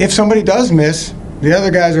sure that if somebody does miss, the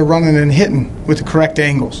other guys are running and hitting with the correct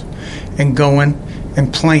angles and going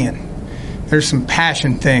and playing. There's some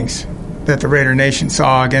passion things that the Raider Nation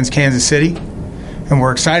saw against Kansas City, and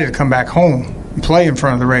we're excited to come back home and play in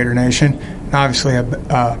front of the Raider Nation. And obviously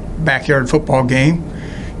a backyard football game.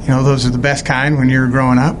 Those are the best kind when you're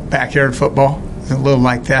growing up. Backyard football is a little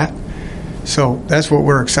like that. So that's what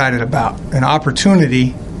we're excited about, an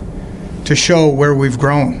opportunity to show where we've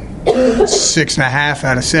grown. 6.5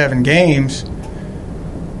 out of 7 games,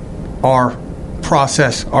 our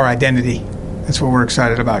process, our identity. That's what we're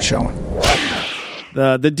excited about showing.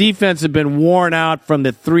 The defense had been worn out from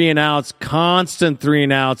the 3-and-outs, constant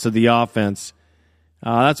 3-and-outs of the offense.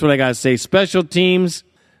 That's what I got to say. Special teams,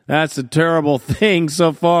 that's a terrible thing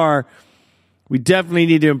so far. We definitely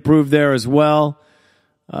need to improve there as well.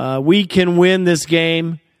 We can win this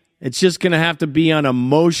game. It's just going to have to be on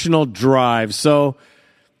emotional drive. So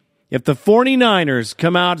if the 49ers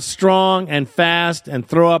come out strong and fast and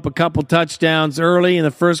throw up a couple touchdowns early in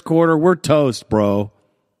the first quarter, we're toast, bro.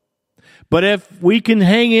 But if we can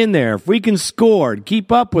hang in there, if we can score, keep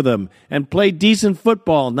up with them, and play decent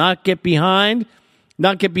football, not get behind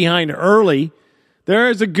early, there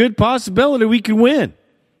is a good possibility we can win.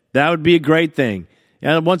 That would be a great thing.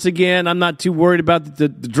 And once again, I'm not too worried about the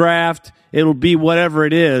draft. It'll be whatever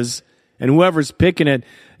it is, and whoever's picking it.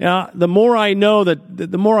 The more I know,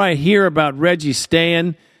 the more I hear about Reggie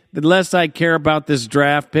staying, the less I care about this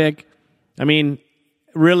draft pick. I mean,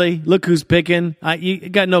 really, look who's picking. You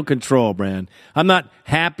got no control, man. I'm not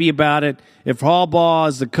happy about it. If Harbaugh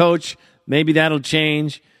is the coach, maybe that'll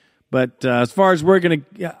change. But as far as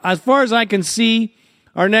I can see,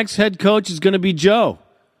 our next head coach is going to be Joe.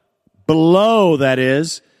 Below, that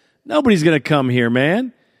is. Nobody's going to come here,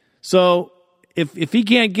 man. So if he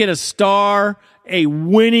can't get a star, a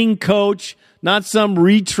winning coach, not some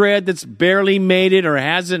retread that's barely made it or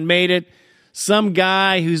hasn't made it, some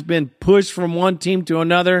guy who's been pushed from one team to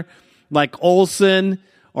another, like Olson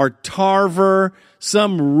or Tarver,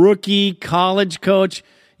 some rookie college coach,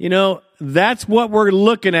 that's what we're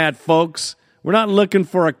looking at, folks. We're not looking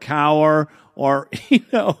for a Cowher or a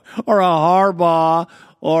Harbaugh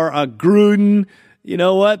or a Gruden. You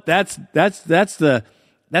know what? That's the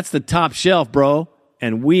top shelf, bro.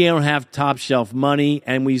 And we don't have top shelf money,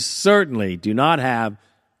 and we certainly do not have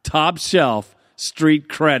top shelf street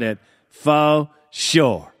credit for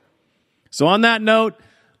sure. So on that note,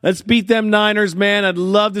 let's beat them Niners, man. I'd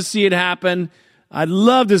love to see it happen. I'd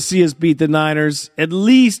love to see us beat the Niners. At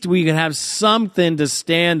least we can have something to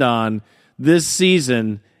stand on this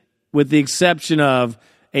season with the exception of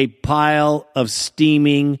a pile of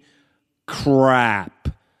steaming crap.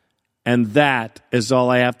 And that is all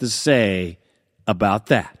I have to say about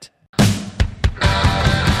that.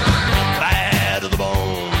 Bad to the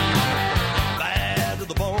bone. Bad to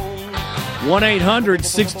the bone.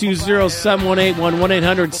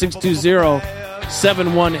 1-800-620-7181.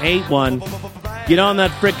 1-800-620-7181. Get on that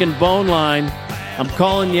frickin' bone line. I'm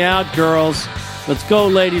calling you out, girls. Let's go,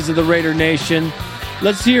 ladies of the Raider Nation.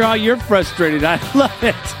 Let's hear how you're frustrated. I love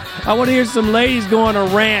it. I want to hear some ladies go on a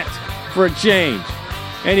rant for a change.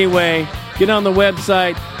 Anyway, get on the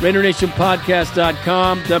website,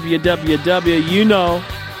 RaiderNationPodcast.com, www. You know,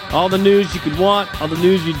 all the news you could want, all the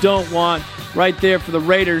news you don't want, right there for the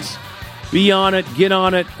Raiders. Be on it, get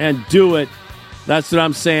on it, and do it. That's what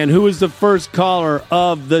I'm saying. Who is the first caller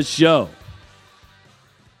of the show?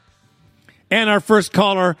 And our first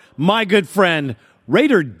caller, my good friend,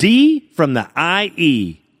 Raider D from the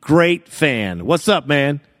IE. Great fan. What's up,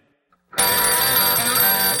 man?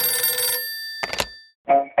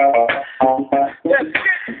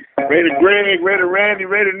 Raider Greg, Raider Randy,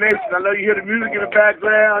 Raider Nation. I know you hear the music in the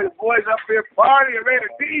background. Your boys up here partying. Raider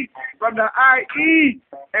D from the IE.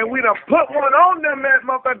 And we done put one on them, man,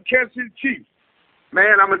 motherfucking Kansas City Chiefs.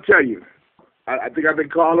 Man, I'm going to tell you. I think I've been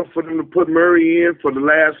calling for them to put Murray in for the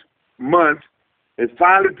last month. They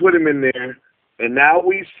finally put him in there. And now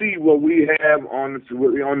we see what we have on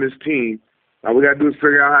this team. All we got to do is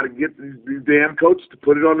figure out how to get these damn coaches to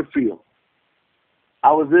put it on the field.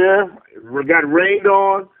 I was there, got rained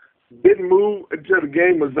on, didn't move until the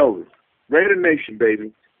game was over. Raider Nation,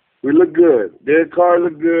 baby. We look good. Derek Carr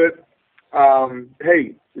looked good.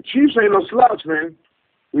 Hey, the Chiefs ain't no slouch, man.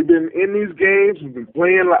 We've been in these games. We've been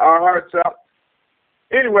playing our hearts out.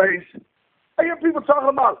 Anyways, I hear people talking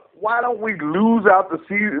about why don't we lose out the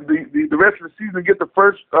season, the rest of the season and get the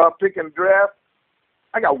first pick in the draft.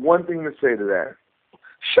 I got one thing to say to that.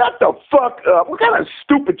 Shut the fuck up. What kind of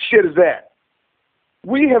stupid shit is that?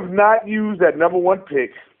 We have not used that number one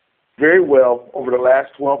pick very well over the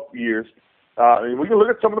last 12 years. We can look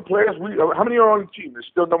at some of the players. How many are on the team? There's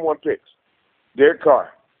still number one picks. Derek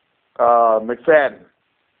Carr, McFadden.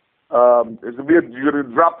 You're going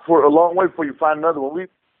to drop for a long way before you find another one.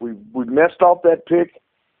 We messed off that pick.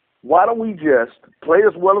 Why don't we just play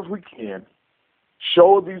as well as we can,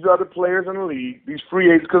 show these other players in the league, these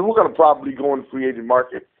free agents, because we're going to probably go in the free agent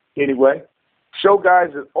market anyway, show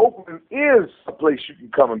guys that Oakland is a place you can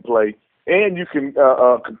come and play, and you can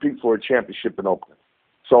compete for a championship in Oakland.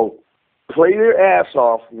 So play their ass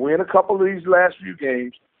off, win a couple of these last few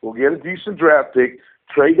games, we'll get a decent draft pick,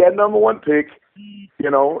 trade that number one pick,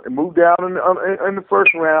 and move down in the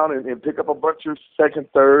first round and pick up a bunch of second,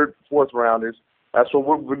 third, fourth rounders. That's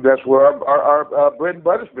where our bread and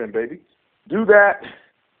butter's been, baby. Do that,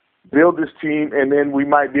 build this team, and then we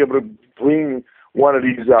might be able to bring one of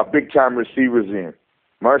these big-time receivers in.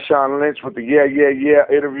 Marshawn Lynch with the yeah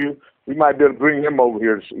interview, we might be able to bring him over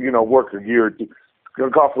here to, work a year or two. It's going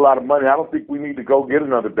to cost a lot of money. I don't think we need to go get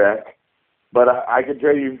another back. But I can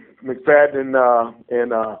tell you, McFadden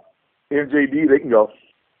and MJD, they can go.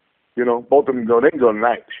 Both of them go. They can go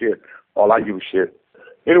tonight. Shit. All I give a shit.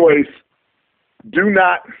 Anyways, do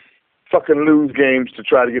not fucking lose games to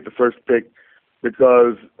try to get the first pick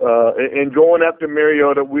because in going after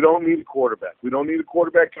Mariota, we don't need a quarterback. We don't need a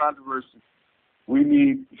quarterback controversy. We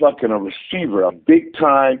need fucking a receiver, a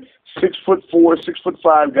big-time 6'4",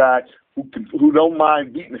 6'5" guy who don't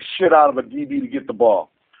mind beating the shit out of a DB to get the ball.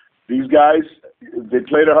 These guys, they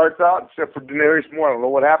play their hearts out, except for Denarius Moore. I don't know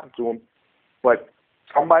what happened to him. But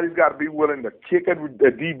somebody's got to be willing to kick a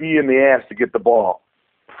DB in the ass to get the ball.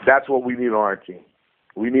 That's what we need on our team.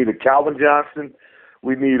 We need a Calvin Johnson.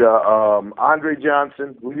 We need a Andre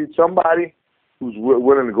Johnson. We need somebody who's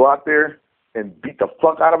willing to go out there and beat the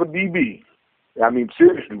fuck out of a DB. I mean,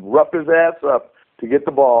 seriously, rough his ass up to get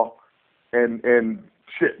the ball. And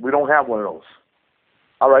shit, we don't have one of those.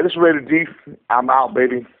 All right, this is Raider D. I'm out,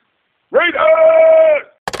 baby. Raiders!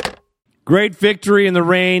 Great victory in the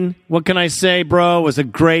rain. What can I say, bro? It was a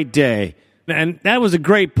great day. And that was a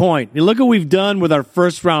great point. You look what we've done with our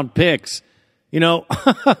first-round picks.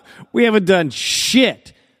 We haven't done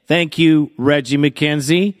shit. Thank you, Reggie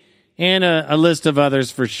McKenzie, and a list of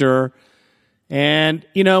others for sure. And,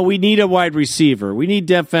 we need a wide receiver. We need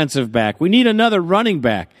defensive back. We need another running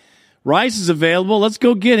back. Rice is available. Let's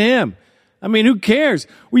go get him. I mean, who cares?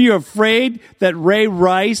 Were you afraid that Ray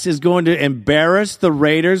Rice is going to embarrass the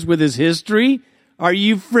Raiders with his history? Are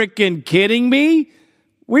you freaking kidding me?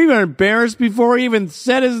 We were embarrassed before he even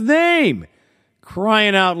said his name.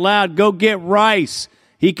 Crying out loud, go get Rice.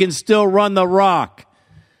 He can still run the rock.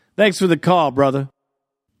 Thanks for the call, brother.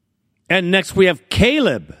 And next we have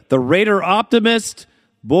Caleb, the Raider optimist.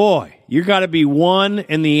 Boy, you got to be one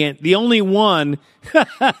in the only one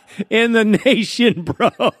in the nation,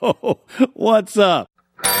 bro. What's up?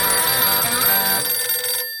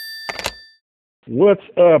 What's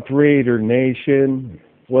up, Raider Nation?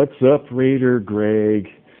 What's up, Raider Greg?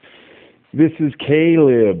 This is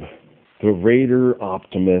Caleb, the Raider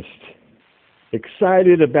optimist.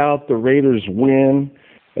 Excited about the Raiders' win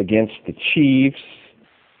against the Chiefs.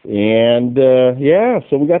 And,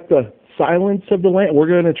 so we got the silence of the lamb. We're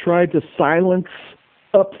going to try to silence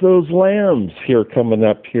up those lambs here coming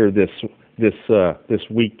up here this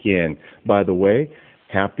weekend. By the way,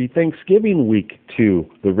 happy Thanksgiving week to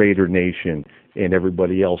the Raider Nation and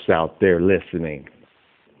everybody else out there listening.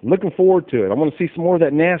 Looking forward to it. I want to see some more of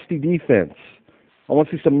that nasty defense. I want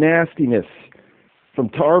to see some nastiness from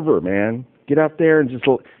Tarver, man. Get out there and just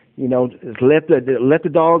let the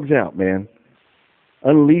dogs out, man.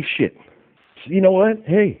 Unleash it. You know what?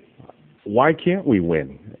 Hey, why can't we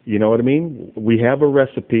win? You know what I mean? We have a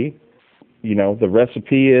recipe. You know, the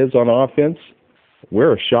recipe is on offense.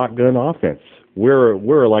 We're a shotgun offense.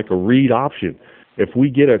 We're like a read option. If we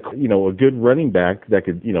get a good running back that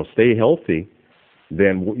could, stay healthy,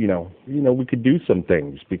 then, we could do some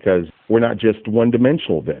things because we're not just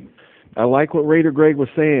one-dimensional then. I like what Raider Greg was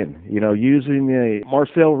saying, using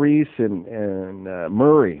Marcel Reese and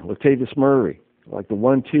Murray, Latavius Murray, like the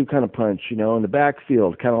 1-2 kind of punch, in the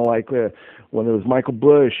backfield, kind of like when it was Michael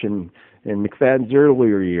Bush and McFadden's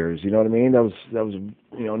earlier years. You know what I mean? That was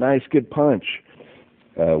a nice, good punch.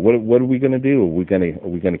 What are we going to do? Are we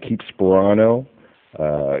going to keep Sperano,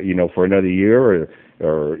 for another year,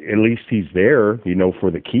 or at least he's there, for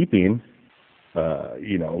the keeping?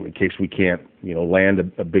 In case we can't, land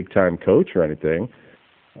a big time coach or anything.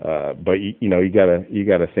 But you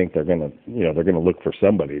gotta think they're gonna look for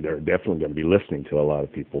somebody. They're definitely going to be listening to a lot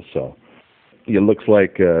of people. So it looks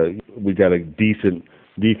like we got a decent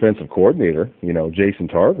defensive coordinator. Jason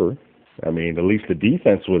Tarver. I mean, at least the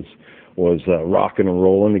defense was rocking and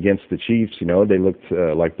rolling against the Chiefs. They looked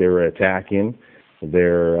like they were attacking.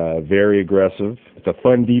 They're very aggressive. It's a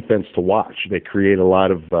fun defense to watch. They create a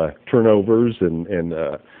lot of turnovers, and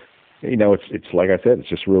it's like I said, it's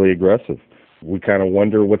just really aggressive. We kind of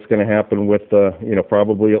wonder what's going to happen with,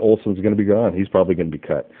 probably Olsen's going to be gone. He's probably going to be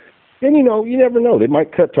cut. And, you never know. They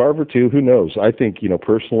might cut Tarver too. Who knows? I think,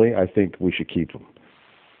 personally, I think we should keep him.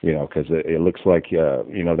 Because it looks like,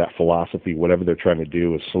 that philosophy, whatever they're trying to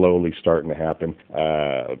do is slowly starting to happen.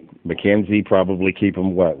 McKenzie, probably keep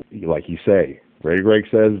him, like you say. Ray Greg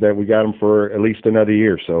says that we got him for at least another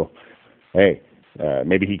year. So, hey,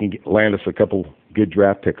 maybe he can land us a couple good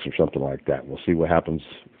draft picks or something like that. We'll see what happens.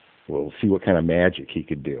 We'll see what kind of magic he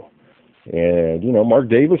could do. And, Mark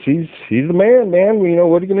Davis, he's the man.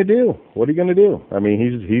 What are you going to do? What are you going to do? I mean,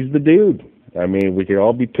 he's the dude. I mean, we could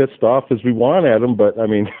all be pissed off as we want at him, but I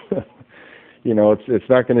mean, it's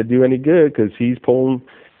not going to do any good because he's pulling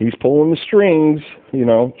the strings,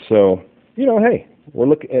 So, hey,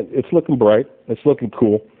 it's looking bright. It's looking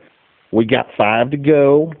cool. We got 5 to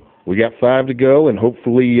go. And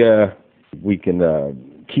hopefully we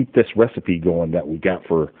can keep this recipe going that we got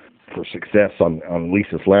for success on at least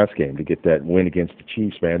this last game to get that win against the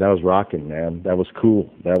Chiefs, man. That was rocking, man. That was cool.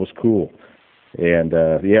 And,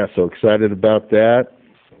 so excited about that.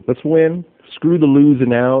 Let's win. Screw the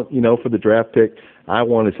losing out, for the draft pick. I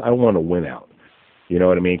want to win out. You know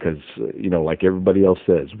what I mean? Because, like everybody else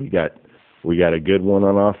says, we got a good one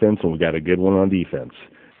on offense and we got a good one on defense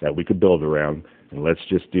that we could build around. And let's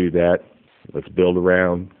just do that. Let's build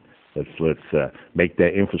around. Let's make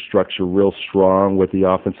that infrastructure real strong with the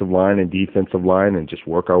offensive line and defensive line and just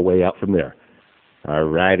work our way out from there. All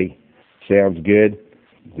righty. Sounds good.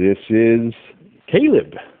 This is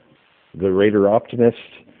Caleb, the Raider optimist,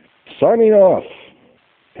 signing off.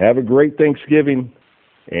 Have a great Thanksgiving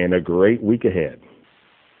and a great week ahead.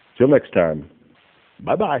 Till next time.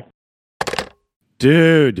 Bye-bye.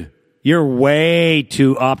 Dude, you're way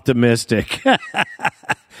too optimistic.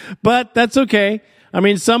 But that's okay. I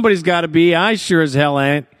mean, somebody's got to be. I sure as hell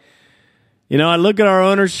ain't. I look at our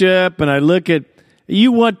ownership and I look at,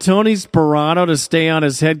 you want Tony Sperano to stay on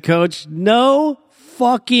as head coach? No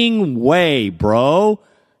fucking way, bro.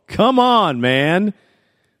 Come on, man.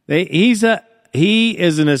 He is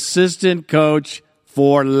an assistant coach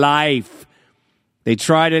for life. They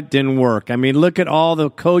tried it, didn't work. I mean, look at all the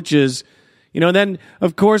coaches. Then,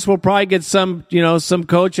 of course, we'll probably get some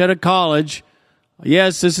coach out of college.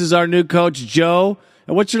 Yes, this is our new coach, Joe.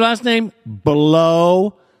 And what's your last name?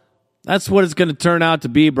 Blow. That's what it's going to turn out to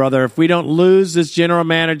be, brother. If we don't lose this general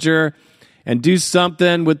manager and do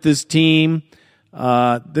something with this team,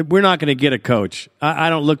 we're not going to get a coach. I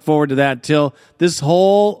don't look forward to that till this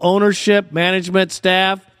whole ownership, management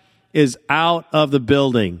staff is out of the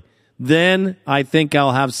building. Then I think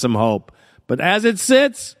I'll have some hope. But as it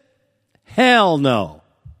sits, hell no.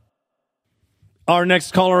 Our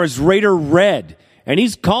next caller is Raider Red, and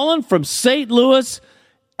he's calling from St. Louis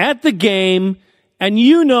at the game. And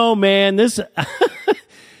you know, man, this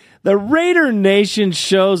the Raider Nation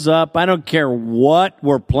shows up. I don't care what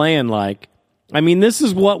we're playing like. I mean, this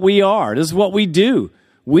is what we are. This is what we do.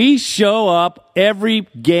 We show up every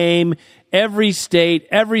game, every state,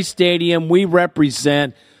 every stadium. We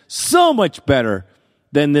represent so much better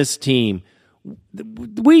than this team.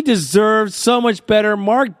 We deserve so much better.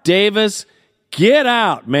 Mark Davis, get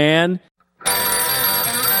out, man.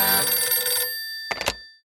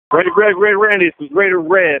 Raider Greg, Raider Randy, this is Raider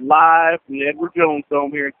Red, live from the Edward Jones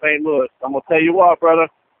Dome here in St. Louis. I'm going to tell you what, brother,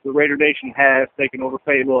 the Raider Nation has taken over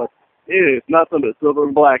St. Louis. It is nothing but silver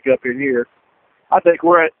and black up in here. I think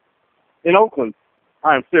we're in Oakland.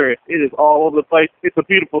 I'm serious. It is all over the place. It's a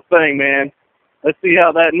beautiful thing, man. Let's see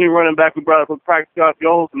how that new running back we brought up from practice got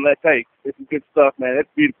goals and that takes. It's some good stuff, man. It's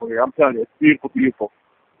beautiful here. I'm telling you, it's beautiful, beautiful.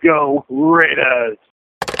 Go Raiders.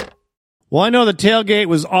 Well, I know the tailgate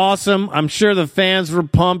was awesome. I'm sure the fans were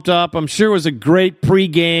pumped up. I'm sure it was a great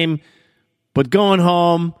pregame. But going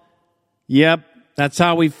home, yep, that's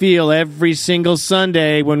how we feel every single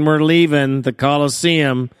Sunday when we're leaving the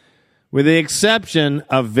Coliseum, with the exception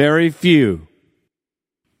of very few.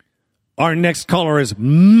 Our next caller is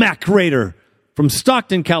Mac Raider from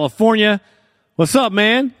Stockton, California. What's up,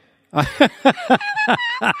 man?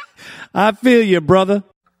 I feel you, brother.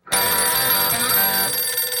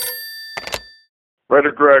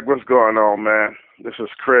 Raider Greg, what's going on, man? This is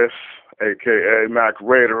Chris, a.k.a. Mac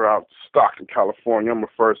Raider, out of Stockton, California. I'm a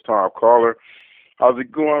first-time caller. How's it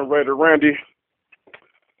going, Raider Randy?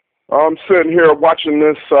 I'm sitting here watching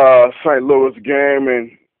this St. Louis game,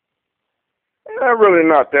 and I'm really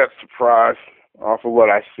not that surprised off of what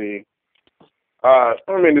I see. I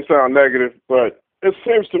don't mean to sound negative, but it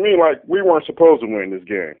seems to me like we weren't supposed to win this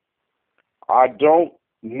game. I don't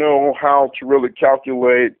know how to really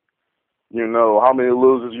calculate, how many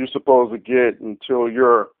losers you're supposed to get until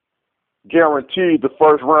you're guaranteed the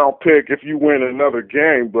first round pick if you win another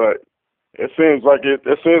game, but it seems like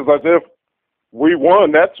if we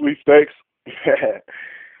won that sweepstakes.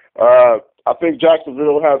 I think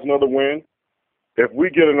Jacksonville has another win. If we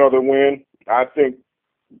get another win, I think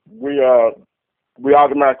we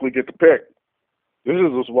automatically get the pick. This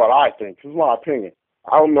is just what I think. This is my opinion.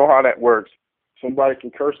 I don't know how that works. Somebody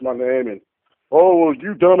can curse my name and, oh,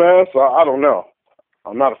 you dumbass. I don't know.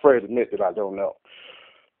 I'm not afraid to admit that I don't know.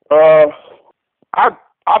 I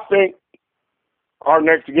think our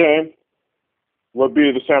next game will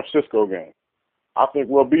be the San Francisco game. I think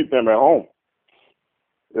we'll beat them at home.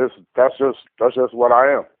 That's just what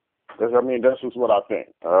I am. That's just what I think.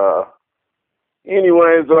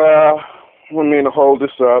 Anyways, I mean to hold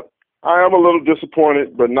this up. I am a little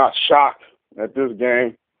disappointed, but not shocked at this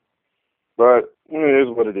game. But it is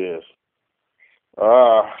what it is.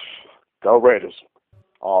 Go Raiders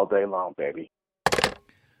all day long, baby.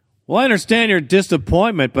 Well, I understand your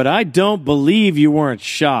disappointment, but I don't believe you weren't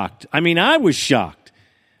shocked. I mean, I was shocked.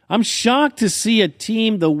 I'm shocked to see a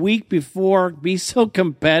team the week before be so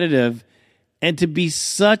competitive and to be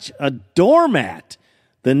such a doormat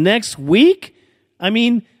the next week. I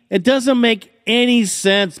mean, it doesn't make any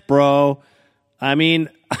sense, bro. I mean,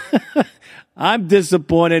 I'm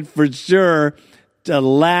disappointed for sure. The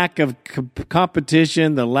lack of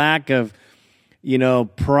competition, the lack of,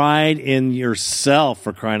 pride in yourself,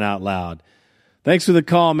 for crying out loud. Thanks for the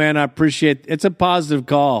call, man. I appreciate it. It's a positive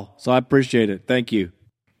call, so I appreciate it. Thank you.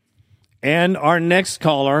 And our next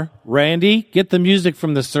caller, Randy, get the music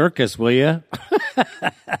from the circus, will you?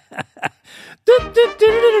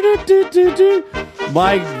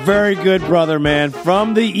 My very good brother, man,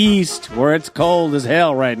 from the east, where it's cold as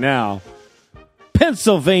hell right now.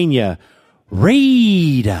 Pennsylvania,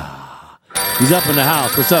 Raider. He's up in the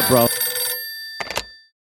house. What's up, bro?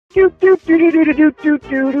 Welcome,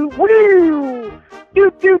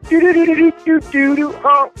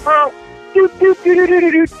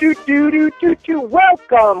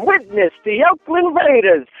 witness the Oakland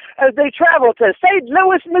Raiders as they travel to St.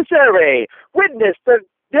 Louis, Missouri. Witness the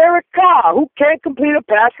Derek Carr, who can't complete a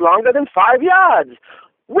pass longer than 5 yards.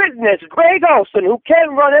 Witness Greg Olsen, who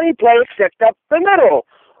can't run any play except up the middle.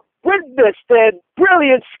 Witness the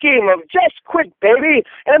brilliant scheme of just quit, baby,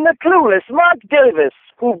 and the clueless Mark Davis,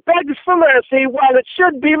 who begs for mercy while it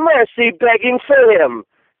should be mercy begging for him.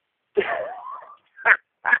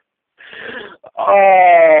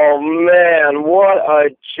 Oh, man, what a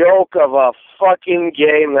joke of a fucking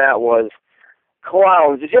game that was.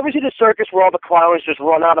 Clowns. Did you ever see the circus where all the clowns just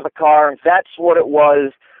run out of the car? That's what it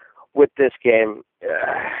was with this game.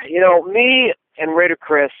 Me and Raider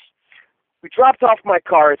Chris, we dropped off my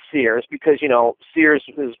car at Sears because, Sears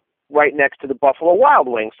is right next to the Buffalo Wild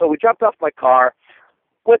Wings. So we dropped off my car,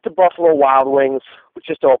 went to Buffalo Wild Wings, which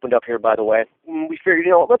just opened up here, by the way. We figured,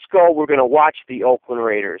 let's go. We're going to watch the Oakland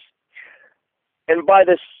Raiders. And by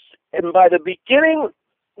the beginning,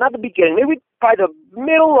 not the beginning, maybe by the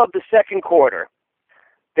middle of the second quarter,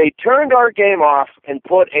 they turned our game off and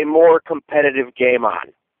put a more competitive game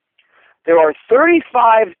on. There are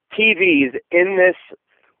 35 TVs in this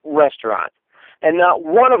restaurant, and not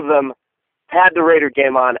one of them had the Raider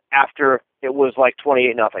game on after it was like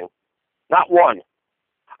 28-0. Not one.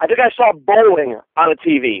 I think I saw bowling on a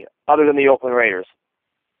TV other than the Oakland Raiders.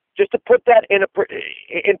 Just to put that in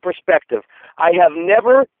perspective, I have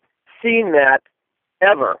never seen that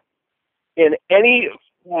ever in any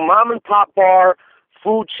mom-and-pop bar,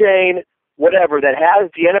 food chain, whatever, that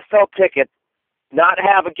has the NFL ticket not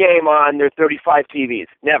have a game on their 35 TVs.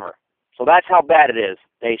 Never. So that's how bad it is,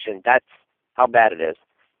 nation. That's how bad it is.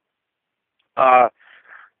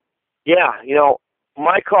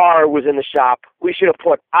 My car was in the shop. We should have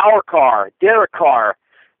put our car, Derek's car,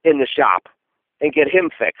 in the shop and get him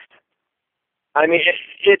fixed. I mean,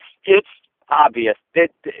 it's obvious.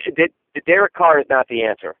 Derek's car is not the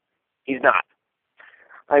answer. He's not.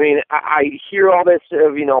 I mean, I hear all this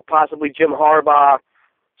of, possibly Jim Harbaugh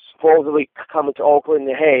supposedly coming to Oakland.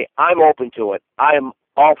 Hey, I'm open to it. I am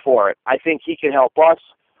all for it. I think he can help us.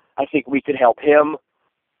 I think we could help him.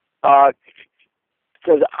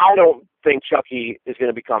 Because I don't think Chucky is going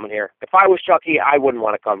to be coming here. If I was Chucky, I wouldn't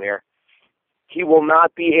want to come here. Chucky will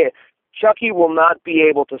not be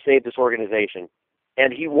able to save this organization.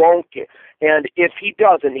 And he won't. And if he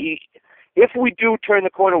doesn't, if we do turn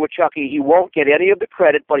the corner with Chucky, he won't get any of the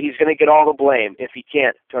credit, but he's going to get all the blame if he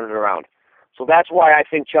can't turn it around. So that's why I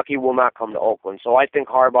think Chucky will not come to Oakland. So I think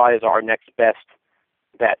Harbaugh is our next best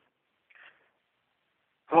bet.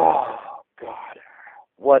 Oh, God.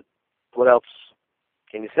 What else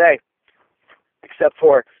can you say? Except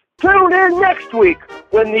for tune in next week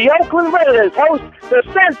when the Oakland Raiders host the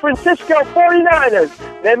San Francisco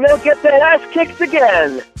 49ers. Then they'll get their ass kicked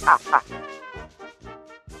again.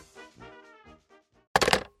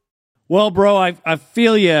 Well, bro, I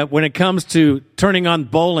feel you when it comes to turning on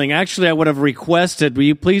bowling. Actually, I would have requested, will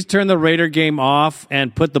you please turn the Raider game off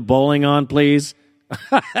and put the bowling on, please?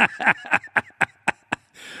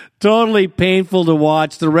 Totally painful to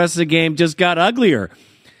watch. The rest of the game just got uglier.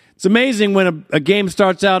 It's amazing when a game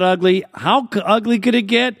starts out ugly. How ugly could it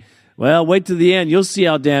get? Well, wait till the end. You'll see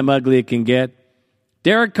how damn ugly it can get.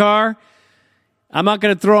 Derek Carr, I'm not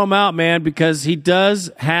going to throw him out, man, because he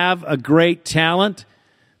does have a great talent.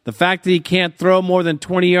 The fact that he can't throw more than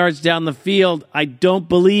 20 yards down the field, I don't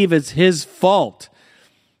believe it's his fault.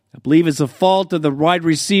 I believe it's a fault of the wide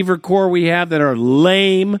receiver core we have that are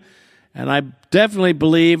lame, and I definitely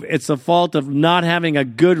believe it's a fault of not having a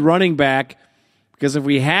good running back, because if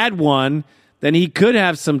we had one, then he could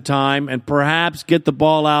have some time and perhaps get the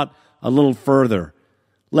ball out a little further.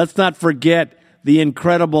 Let's not forget the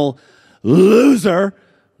incredible loser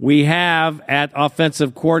we have at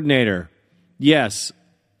offensive coordinator. Yes,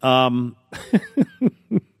 the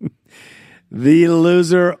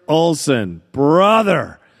loser Olsen,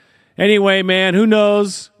 brother. Anyway, man, who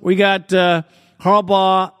knows? We got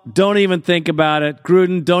Harbaugh, don't even think about it.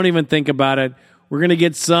 Gruden, don't even think about it. We're going to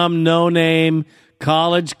get some no-name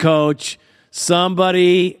college coach,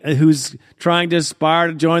 somebody who's trying to aspire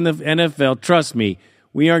to join the NFL. Trust me,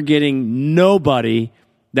 we are getting nobody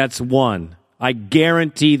that's won. I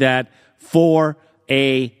guarantee that for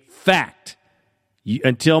a fact.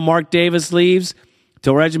 Until Mark Davis leaves,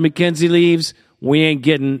 until Reggie McKenzie leaves, we ain't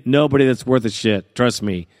getting nobody that's worth a shit. Trust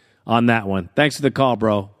me on that one. Thanks for the call,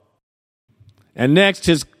 bro. And next,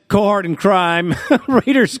 his cohort in crime,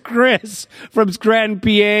 Raiders Chris from Scranton,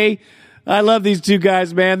 PA. I love these two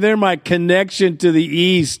guys, man. They're my connection to the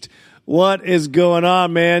East. What is going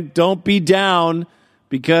on, man? Don't be down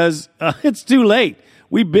because it's too late.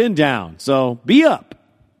 We've been down, so be up.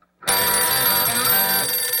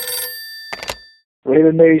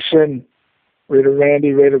 Raider Nation, Raider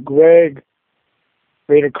Randy, Raider Greg,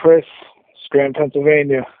 Raider Chris, Scranton,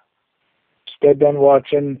 Pennsylvania. Just got done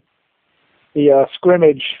watching the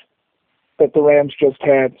scrimmage that the Rams just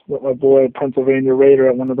had with my boy Pennsylvania Raider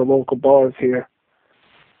at one of the local bars here.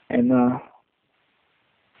 And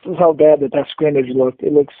this is how bad that scrimmage looked.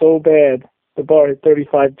 It looked so bad. The bar had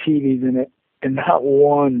 35 TVs in it, and not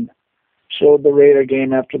one showed the Raider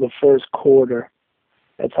game after the first quarter.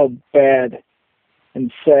 That's how bad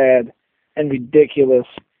and sad and ridiculous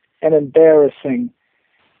and embarrassing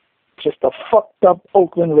just a fucked up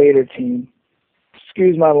Oakland Raider team.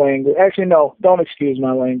 Excuse my language. Actually, no, don't excuse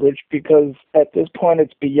my language, because at this point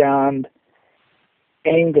it's beyond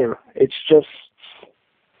anger. It's just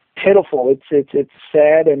pitiful. It's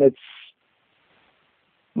sad, and it's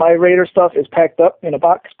my Raider stuff is packed up in a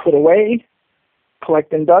box, put away,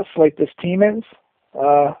 collecting dust like this team is.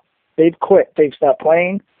 They've quit. They've stopped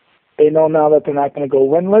playing. They know now that they're not going to go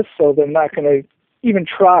winless, so they're not going to even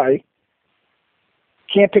try.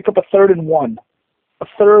 Can't pick up a 3rd and 1. A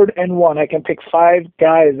 3rd and 1. I can pick 5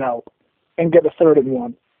 guys out and get a 3rd and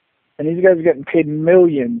 1. And these guys are getting paid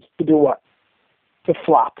millions to do what? To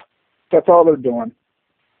flop. That's all they're doing.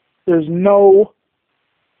 There's no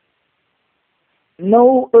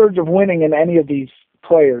urge of winning in any of these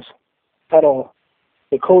players at all.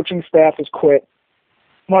 The coaching staff has quit.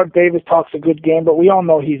 Mark Davis talks a good game, but we all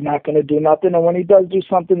know he's not going to do nothing. And when he does do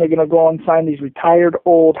something, they're going to go and sign these retired,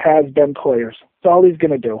 old, has-been players. That's all he's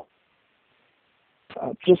going to do.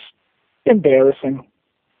 Just embarrassing.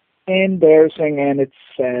 Embarrassing, and it's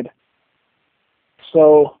sad.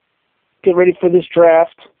 So get ready for this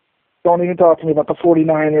draft. Don't even talk to me about the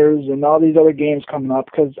 49ers and all these other games coming up,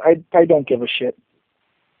 because I don't give a shit.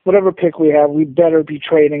 Whatever pick we have, we better be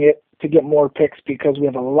trading it to get more picks, because we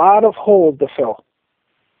have a lot of holes to fill.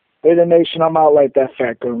 Raider Nation, I'm out like that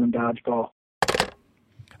fat girl in dodgeball.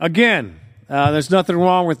 Again, there's nothing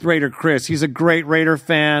wrong with Raider Chris. He's a great Raider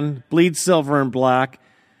fan, bleeds silver and black.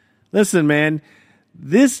 Listen, man,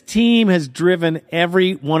 this team has driven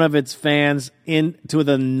every one of its fans into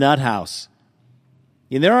the nut house.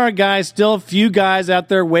 And there are still a few guys out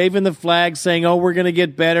there waving the flag saying, oh, we're going to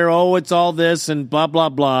get better. Oh, it's all this and blah, blah,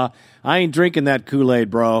 blah. I ain't drinking that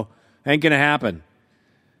Kool-Aid, bro. Ain't going to happen.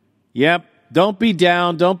 Yep. Don't be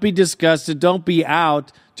down. Don't be disgusted. Don't be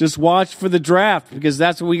out. Just watch for the draft, because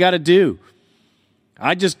that's what we got to do.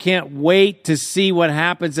 I just can't wait to see what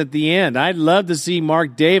happens at the end. I'd love to see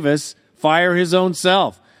Mark Davis fire his own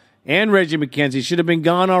self. And Reggie McKenzie should have been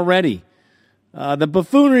gone already. The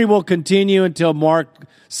buffoonery will continue until Mark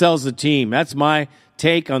sells the team. That's my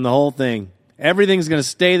take on the whole thing. Everything's going to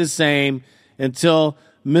stay the same until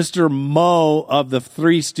Mr. Moe of the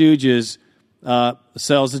Three Stooges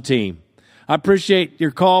sells the team. I appreciate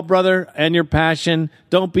your call, brother, and your passion.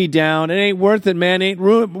 Don't be down. It ain't worth it, man. It ain't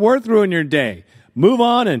worth ruining your day. Move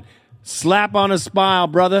on and slap on a smile,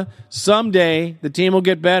 brother. Someday the team will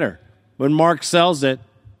get better when Mark sells it.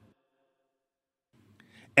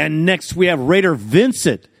 And next we have Raider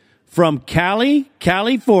Vincent from Cali,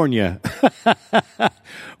 California.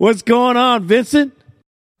 What's going on, Vincent?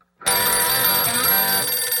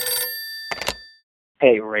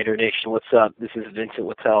 Hey, Raider Nation, what's up? This is Vincent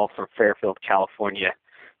Whittel from Fairfield, California.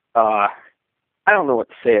 I don't know what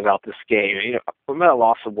to say about this game. You know, I'm at a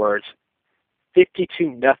loss of words.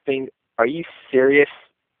 52-0. Are you serious?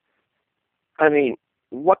 I mean,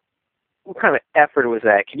 what kind of effort was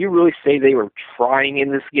that? Can you really say they were trying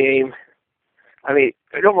in this game? I mean,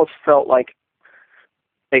 it almost felt like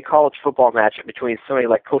a college football matchup between somebody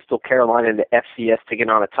like Coastal Carolina and the FCS taking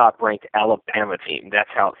on a top-ranked Alabama team. That's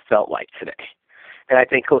how it felt like today. And I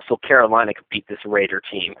think Coastal Carolina could beat this Raider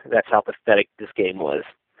team. That's how pathetic this game was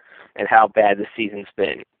and how bad the season's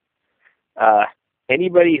been.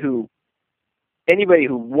 Anybody who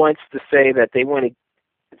wants to say that they want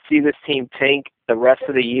to see this team tank the rest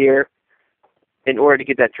of the year in order to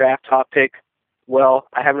get that draft top pick, well,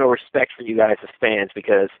 I have no respect for you guys as fans,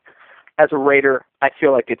 because as a Raider, I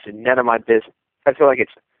feel like it's none of my business. I feel like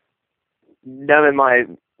it's none of my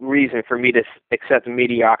reason for me to accept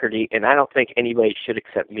mediocrity, and I don't think anybody should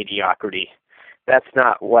accept mediocrity. That's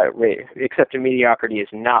not what accepting mediocrity is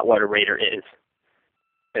not what a Raider is.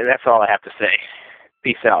 And that's all I have to say.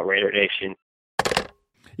 Peace out, Raider Nation.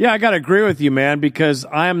 Yeah, I got to agree with you, man, because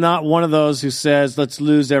I am not one of those who says let's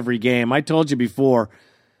lose every game. I told you before,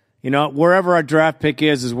 you know, wherever our draft pick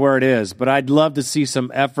is where it is. But I'd love to see some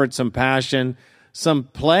effort, some passion, some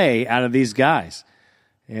play out of these guys.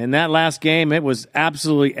 In that last game, it was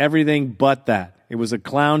absolutely everything but that. It was a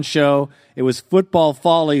clown show. It was football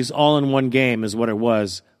follies all in one game is what it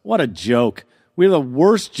was. What a joke. We're the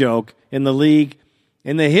worst joke in the league,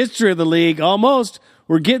 in the history of the league, almost.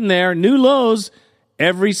 We're getting there. New lows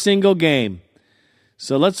every single game.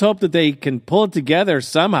 So let's hope that they can pull it together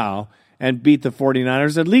somehow and beat the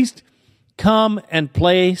 49ers. At least come and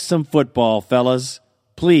play some football, fellas.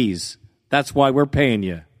 Please. That's why we're paying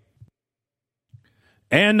you.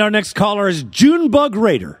 And our next caller is Junebug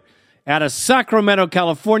Raider out of Sacramento,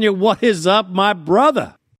 California. What is up, my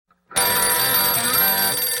brother?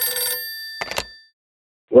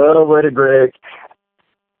 Well, Raider Greg,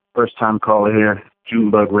 first time caller here,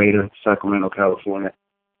 Junebug Raider, Sacramento, California.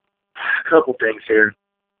 A couple things here.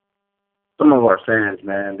 Some of our fans,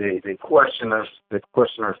 man, they question us. They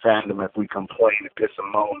question our fandom if we complain and piss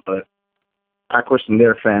and moan, but I question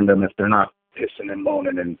their fandom if they're not pissing and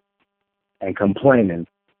moaning and complaining.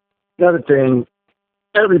 The other thing,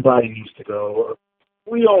 everybody needs to go.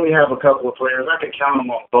 We only have a couple of players. I can count them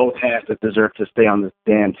on both hands that deserve to stay on this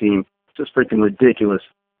damn team. It's just freaking ridiculous.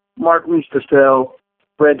 Mark needs to sell.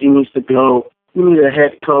 Reggie needs to go. We need a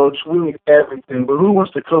head coach. We need everything. But who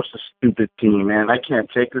wants to coach the stupid team, man? I can't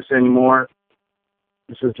take this anymore.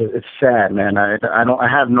 It's sad, man. I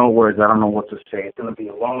have no words. I don't know what to say. It's going to be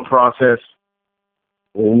a long process.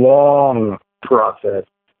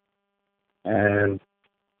 And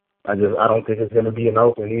I don't think it's going to be an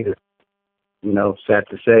Oakland either. You know, sad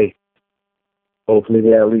to say. Hopefully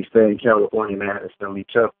they at least stay in California, man. It's going to be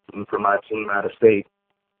tough for my team out of state.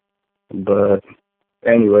 But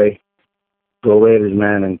anyway, go Raiders,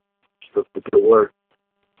 man, and keep up the good work.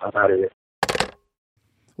 I'm out of here.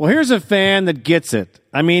 Well, here's a fan that gets it.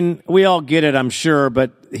 I mean, we all get it, I'm sure,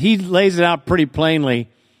 but he lays it out pretty plainly.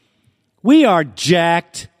 We are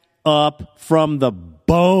jacked up from the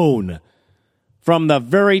bone, from the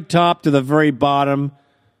very top to the very bottom.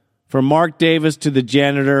 From Mark Davis to the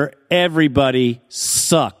janitor, everybody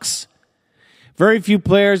sucks. Very few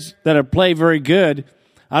players that have played very good.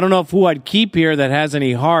 I don't know who I'd keep here that has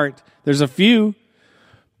any heart. There's a few,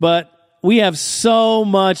 but we have so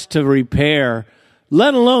much to repair,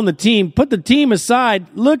 let alone the team. Put the team aside.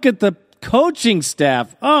 Look at the coaching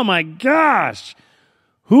staff. Oh, my gosh.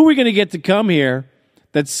 Who are we going to get to come here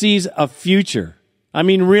that sees a future? I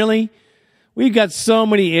mean, really? We've got so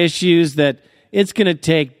many issues that it's going to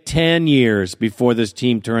take 10 years before this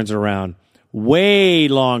team turns around. Way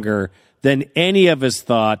longer than any of us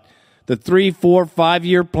thought. The 3, 4,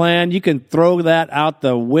 5-year plan, you can throw that out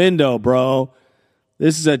the window, bro.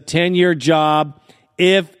 This is a 10-year job.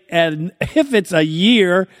 If it's a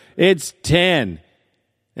year, it's 10.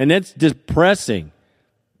 And it's depressing.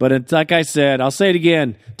 But it's like I said, I'll say it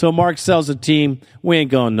again, till Mark sells a team, we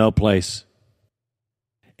ain't going no place.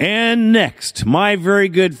 And next, my very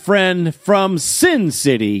good friend from Sin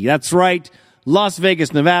City. That's right, Las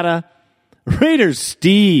Vegas, Nevada. Raiders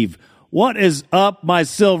Steve. What is up, my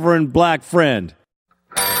silver and black friend?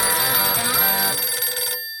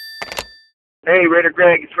 Hey, Raider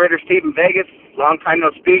Greg. It's Raider Steve in Vegas. Long time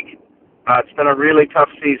no speak. It's been a really tough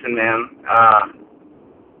season, man.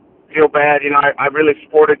 Feel bad. You know, I really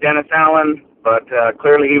supported Dennis Allen, but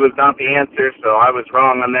clearly he was not the answer, so I was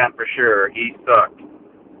wrong on that for sure. He sucked.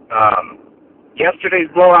 Yesterday's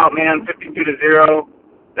blowout, man, 52-0.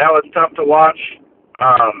 That was tough to watch.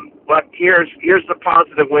 But here's the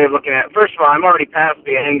positive way of looking at it. First of all, I'm already past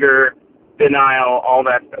the anger, denial, all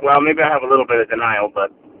that. Well, maybe I have a little bit of denial, but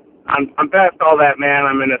I'm past all that, man.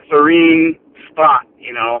 I'm in a serene spot,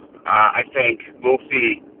 you know. I think we'll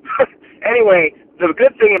see. Anyway, the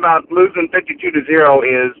good thing about losing 52-0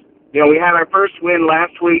 is, you know, we had our first win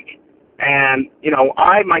last week. And, you know,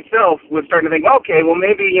 I myself was starting to think, okay, well,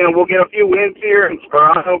 maybe, you know, we'll get a few wins here and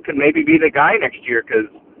Sperano could maybe be the guy next year because,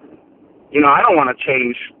 you know, I don't want to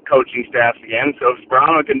change coaching staffs again. So if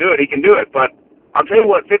Sperano can do it, he can do it. But I'll tell you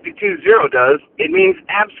what 52-0 does. It means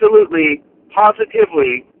absolutely,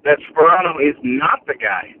 positively that Sperano is not the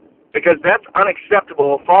guy because that's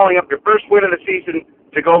unacceptable, following up your first win of the season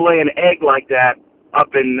to go lay an egg like that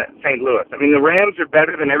up in St. Louis. I mean, the Rams are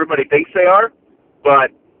better than everybody thinks they are,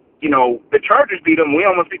 but you know, the Chargers beat them. We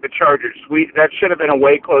almost beat the Chargers. That should have been a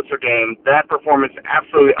way closer game. That performance,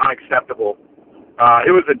 absolutely unacceptable.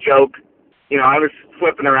 It was a joke. You know, I was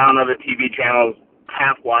flipping around other TV channels,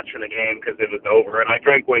 half watching the game because it was over, and I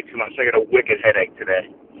drank way too much. I got a wicked headache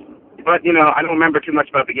today. But, you know, I don't remember too much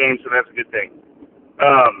about the game, so that's a good thing.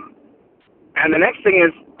 And the next thing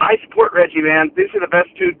is, I support Reggie, man. These are the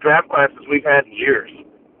best 2 draft classes we've had in years.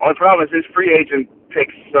 Only problem is his free agent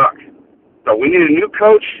picks suck. So we need a new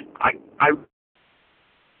coach.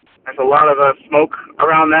 There's a lot of smoke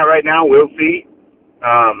around that right now. We'll see.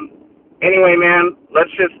 Anyway, man,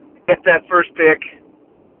 let's just get that first pick.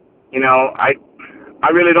 You know, I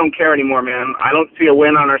really don't care anymore, man. I don't see a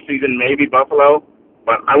win on our season, maybe Buffalo,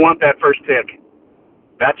 but I want that first pick.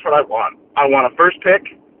 That's what I want. I want a first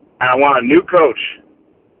pick, and I want a new coach.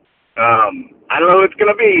 I don't know who it's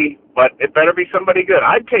going to be, but it better be somebody good.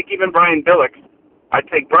 I'd take even Brian Billick. I'd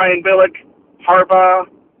take Brian Billick, Harbaugh,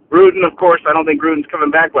 Gruden, of course. I don't think Gruden's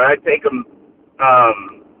coming back, but I'd take him.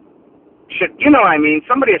 You know what I mean?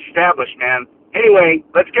 Somebody established, man. Anyway,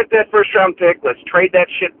 let's get that first-round pick. Let's trade that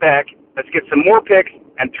shit back. Let's get some more picks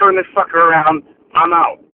and turn this fucker around. I'm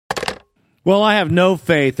out. Well, I have no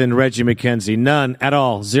faith in Reggie McKenzie. None at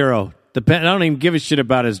all. Zero. I don't even give a shit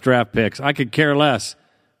about his draft picks. I could care less.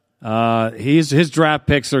 His draft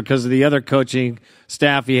picks are because of the other coaching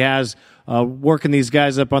staff he has working these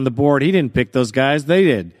guys up on the board. He didn't pick those guys. They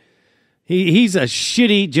did. He's a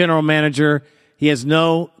shitty general manager. He has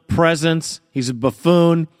no presence. He's a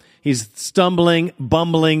buffoon. He's stumbling,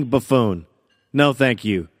 bumbling buffoon. No, thank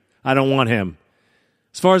you. I don't want him.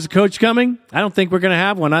 As far as the coach coming, I don't think we're going to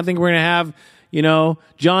have one. I think we're going to have,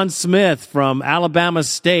 John Smith from Alabama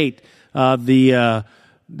State, the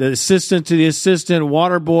assistant to the assistant,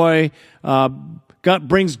 water boy,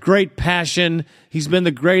 brings great passion. He's been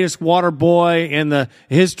the greatest water boy in the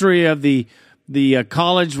history of the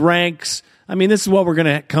college ranks. I mean, this is what we're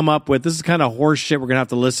going to come up with. This is kind of horse shit we're going to have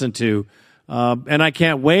to listen to. And I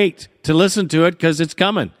can't wait to listen to it because it's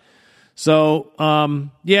coming. So,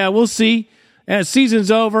 we'll see. As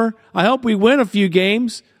season's over, I hope we win a few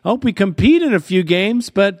games. I hope we compete in a few games,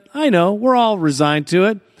 but I know we're all resigned to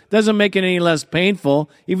it. Doesn't make it any less painful.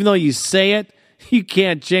 Even though you say it, you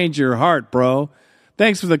can't change your heart, bro.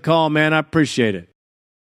 Thanks for the call, man. I appreciate it.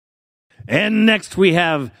 And next we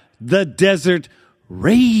have the Desert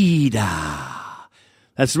Raider.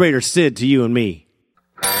 That's Raider Sid to you and me.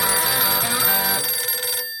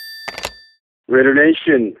 Raider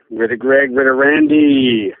Nation, Raider Greg, Raider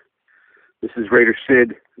Randy. This is Raider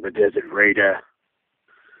Sid, the Desert Raider.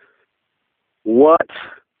 What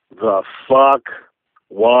the fuck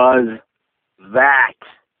was that?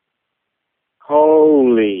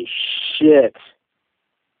 Holy shit.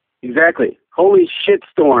 Exactly. Holy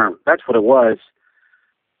shitstorm. That's what it was.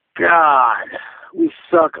 God, we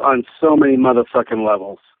suck on so many motherfucking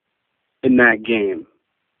levels in that game.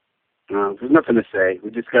 There's nothing to say. We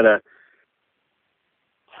just gotta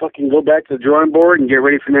fucking go back to the drawing board and get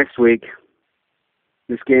ready for next week.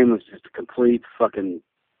 This game was just a complete fucking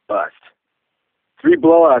bust. 3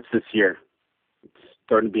 blowouts this year. It's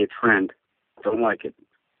starting to be a trend. Don't like it.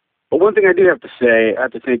 But one thing I do have to say, I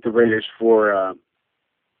have to thank the Raiders for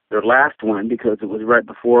their last one because it was right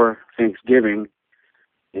before Thanksgiving,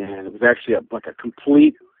 and it was actually a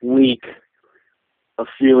complete week of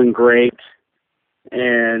feeling great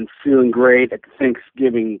and feeling great at the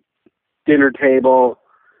Thanksgiving dinner table.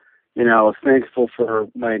 I was thankful for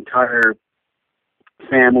my entire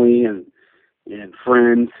family and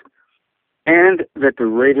friends, and that the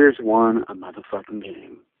Raiders won a motherfucking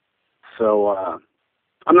game. So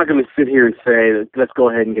I'm not going to sit here and say that let's go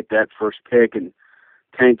ahead and get that first pick and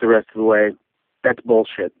tank the rest of the way. That's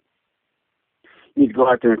bullshit. You need to go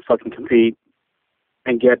out there and fucking compete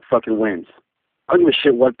and get fucking wins. I don't give a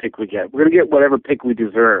shit what pick we get. We're going to get whatever pick we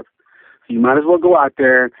deserve. So you might as well go out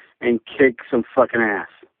there and kick some fucking ass,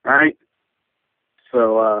 all right?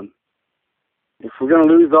 So if we're going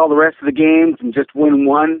to lose all the rest of the games and just win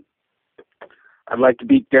one, I'd like to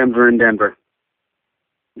beat Denver in Denver.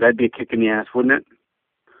 That'd be a kick in the ass, wouldn't it?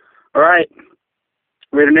 All right,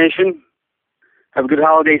 Raider Nation, have a good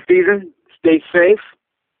holiday season. Stay safe.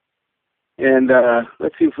 And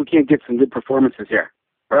let's see if we can't get some good performances here.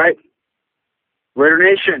 All right? Raider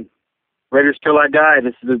Nation, Raiders till I die.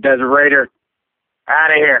 This is the Desert Raider. Out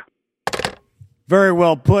of here. Very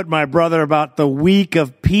well put, my brother, about the week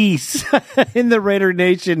of peace in the Raider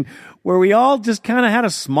Nation, where we all just kind of had a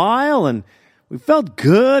smile and we felt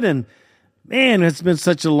good. And man, it's been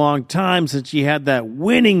such a long time since you had that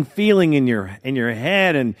winning feeling in your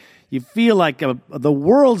head, and you feel like the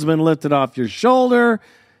world's been lifted off your shoulder.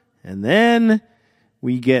 And then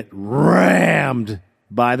we get rammed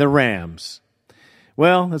by the Rams.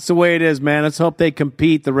 Well, that's the way it is, man. Let's hope they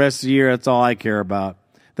compete the rest of the year. That's all I care about.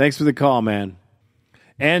 Thanks for the call, man.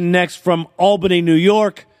 And next from Albany, New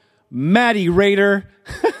York, Matty Raider.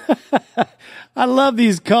 I love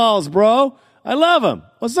these calls, bro. I love them.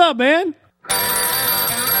 What's up, man?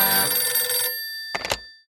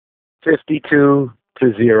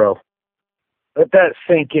 52-0. Let that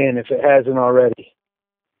sink in if it hasn't already.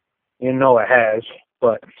 You know it has,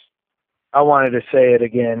 but I wanted to say it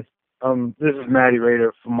again. This is Matty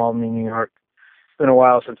Raider from Albany, New York. It's been a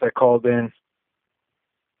while since I called in.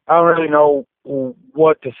 I don't really know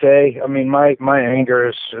what to say. I mean, my anger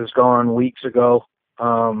is gone weeks ago.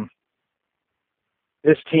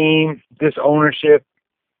 This team, this ownership,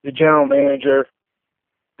 the general manager,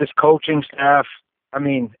 this coaching staff, I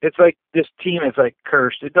mean, it's like this team is like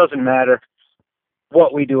cursed. It doesn't matter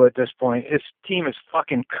what we do at this point. This team is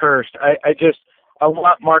fucking cursed. I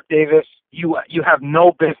want Mark Davis. You have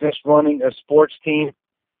no business running a sports team.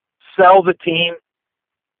 Sell the team.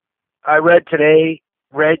 I read today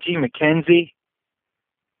Reggie McKenzie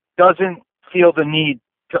doesn't feel the need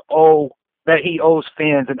that he owes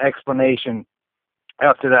fans an explanation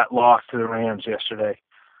after that loss to the Rams yesterday.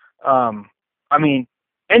 I mean,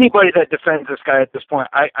 anybody that defends this guy at this point,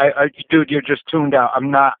 dude, you're just tuned out.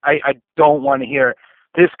 I don't want to hear it.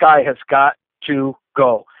 This guy has got to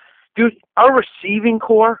go. Dude, our receiving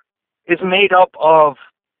core is made up of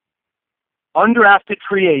undrafted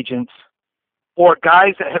free agents or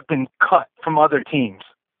guys that have been cut from other teams.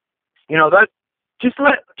 You know, that just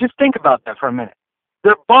think about that for a minute.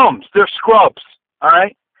 They're bums. They're scrubs. All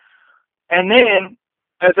right? And then,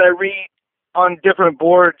 as I read on different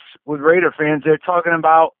boards with Raider fans, they're talking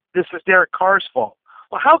about this is Derek Carr's fault.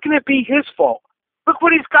 Well, how can it be his fault? Look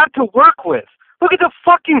what he's got to work with. Look at the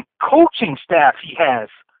fucking coaching staff he has.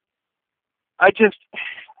 I don't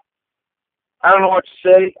know what to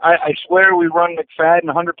say. I swear we run McFadden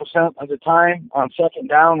 100% of the time on second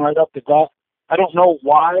down right up the gut. I don't know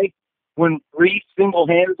why when Reese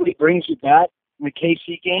single-handedly brings you back in the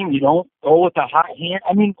KC game, you don't go with the hot hand.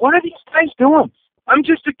 I mean, what are these guys doing? I'm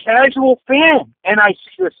just a casual fan, and I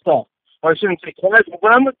see this stuff. Or I shouldn't say casual,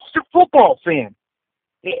 but I'm just a football fan.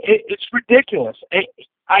 It's ridiculous.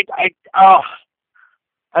 I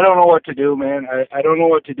don't know what to do, man. I don't know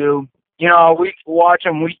what to do. You know, we watch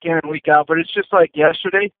them week in and week out, but it's just like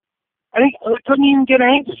yesterday. I couldn't even get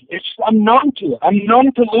angry. I'm numb to it. I'm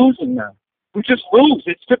numb to losing now. We just lose.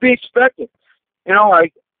 It's to be expected. You know,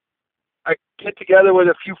 I get together with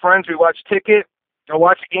a few friends. We watch Ticket. I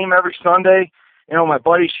watch a game every Sunday. You know, my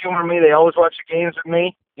buddies humor me. They always watch the games with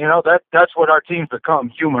me. You know, that's what our team's become,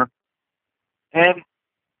 humor. And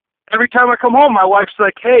every time I come home, my wife's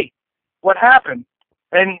like, hey, what happened?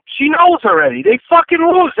 And she knows already. They fucking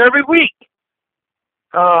lose every week.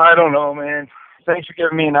 I don't know, man. Thanks for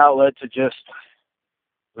giving me an outlet to just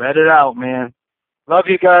let it out, man. Love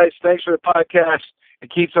you guys. Thanks for the podcast.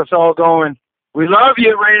 It keeps us all going. We love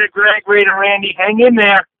you, Raider Greg, Raider Randy. Hang in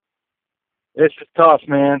there. This is tough,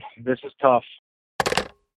 man. This is tough.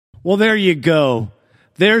 Well, there you go.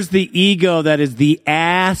 There's the ego that is the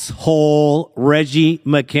asshole Reggie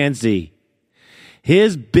McKenzie.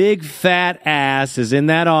 His big fat ass is in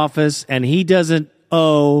that office, and he doesn't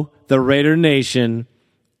owe the Raider Nation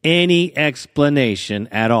any explanation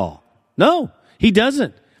at all. No, he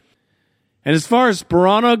doesn't. And as far as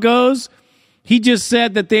Sperano goes, he just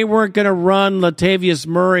said that they weren't going to run Latavius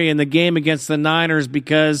Murray in the game against the Niners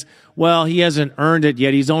because, well, he hasn't earned it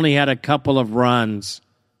yet. He's only had a couple of runs.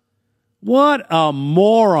 What a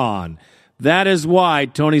moron. That is why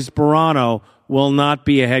Tony Sperano will not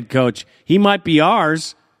be a head coach. He might be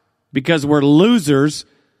ours because we're losers,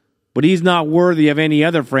 but he's not worthy of any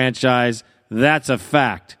other franchise. That's a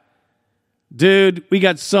fact. Dude, we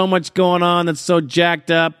got so much going on that's so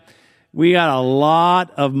jacked up. We got a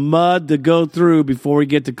lot of mud to go through before we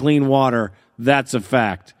get to clean water. That's a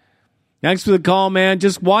fact. Thanks for the call, man.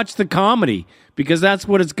 Just watch the comedy because that's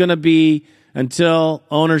what it's going to be until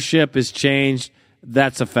ownership is changed.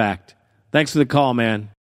 That's a fact. Thanks for the call, man.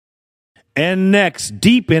 And next,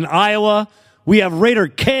 deep in Iowa, we have Raider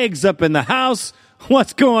Kegs up in the house.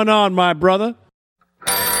 What's going on, my brother?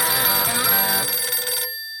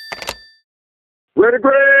 Raider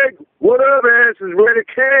Greg, what up, man? This is Raider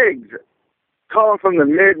Kegs, calling from the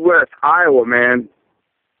Midwest, Iowa, man.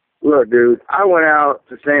 Look, dude, I went out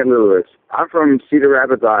to St. Louis. I'm from Cedar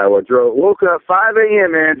Rapids, Iowa. Woke up 5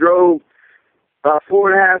 a.m., man, drove about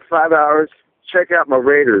 5 hours, check out my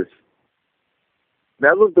Raiders.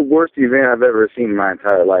 That was the worst event I've ever seen in my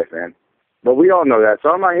entire life, man. But we all know that. So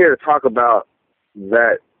I'm not here to talk about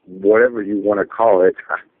that, whatever you want to call it.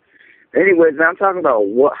 Anyways, man, I'm talking about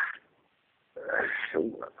what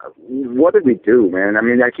did we do, man? I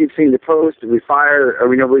mean, I keep seeing the post. We fire,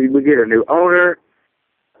 we get a new owner.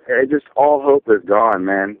 It just, all hope is gone,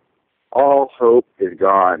 man. All hope is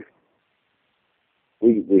gone.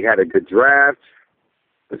 We had a good draft.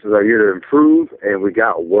 This is our year to improve, and we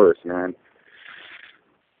got worse, man.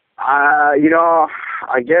 I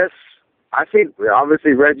think,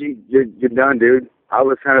 obviously, Reggie, you're done, dude. I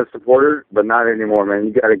was kind of a supporter, but not anymore, man.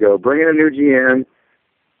 You got to go. Bring in a new GM.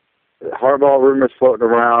 Hardball rumors floating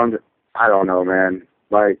around. I don't know, man.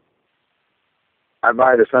 Like, I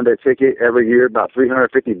buy the Sunday ticket every year, about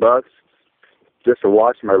 $350, just to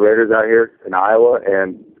watch my Raiders out here in Iowa,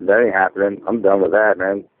 and that ain't happening. I'm done with that,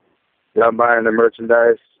 man. Done buying the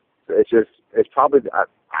merchandise. It's probably, I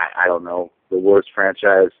don't know, the worst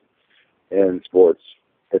franchise in sports.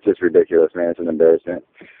 It's just ridiculous, man. It's an embarrassment.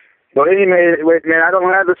 But anyway, man, I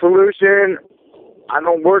don't have the solution. I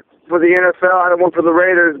don't work for the NFL. I don't work for the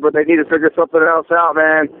Raiders, but they need to figure something else out,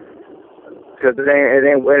 man. Because it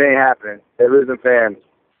ain't happening. They're losing fans.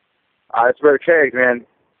 It's Raider Kegs, man.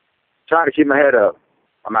 Trying to keep my head up.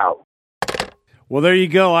 I'm out. Well, there you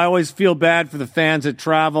go. I always feel bad for the fans that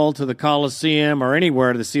travel to the Coliseum or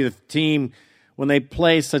anywhere to see the team when they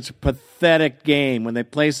play such a pathetic game, when they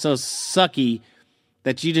play so sucky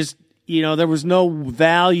that you just, there was no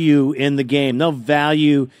value in the game, no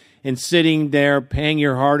value in sitting there paying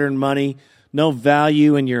your hard-earned money, no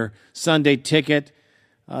value in your Sunday ticket.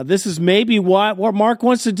 This is maybe what Mark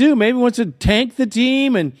wants to do. Maybe he wants to tank the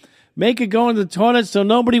team and make it go into the toilet so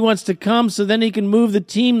nobody wants to come so then he can move the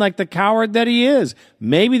team like the coward that he is.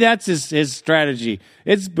 Maybe that's his strategy.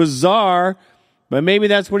 It's bizarre, but maybe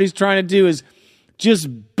that's what he's trying to do is just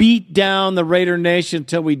beat down the Raider Nation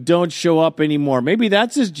until we don't show up anymore. Maybe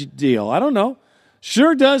that's his deal. I don't know.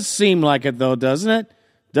 Sure does seem like it, though, doesn't it?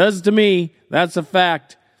 Does to me. That's a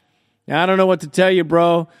fact. I don't know what to tell you,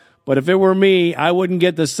 bro, but if it were me, I wouldn't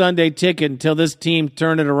get the Sunday ticket until this team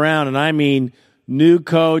turned it around, and I mean new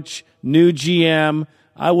coach, new GM.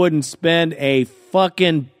 I wouldn't spend a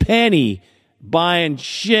fucking penny buying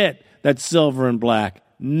shit that's silver and black.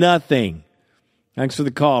 Nothing. Thanks for the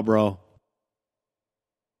call, bro.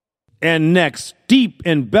 And next, deep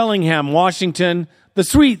in Bellingham, Washington, the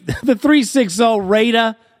 360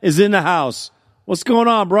 Raider is in the house. What's going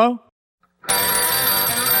on, bro?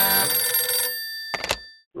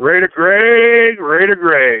 Raider Greg,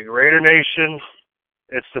 Raider Nation.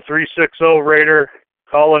 It's the 360 Raider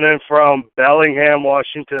calling in from Bellingham,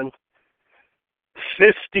 Washington.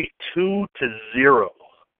 52-0.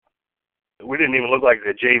 We didn't even look like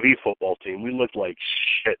the JV football team. We looked like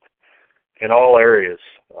shit in all areas.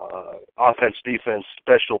 Offense, defense,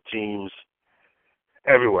 special teams,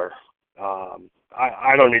 everywhere. I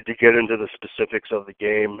don't need to get into the specifics of the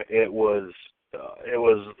game. It was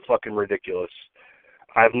fucking ridiculous.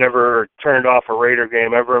 I've never turned off a Raider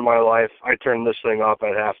game ever in my life. I turned this thing off at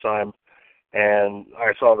halftime, and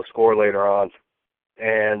I saw the score later on.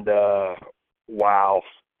 And wow,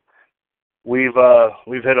 we've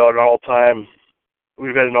hit an all-time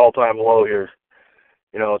low here.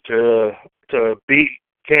 To beat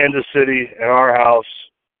Kansas City in our house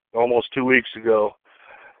almost 2 weeks ago,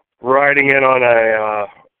 riding in on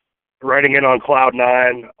cloud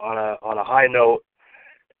nine on a high note.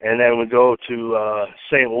 And then we go to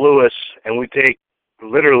St. Louis, and we take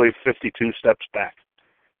literally 52 steps back.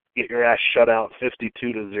 Get your ass shut out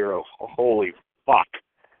 52-0. Holy fuck.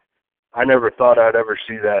 I never thought I'd ever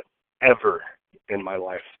see that ever in my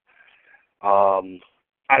life. I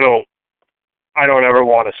don't ever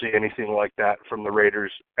want to see anything like that from the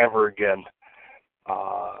Raiders ever again.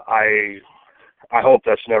 I hope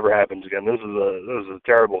that's never happens again. This is a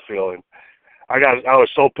terrible feeling. I was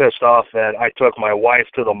so pissed off that I took my wife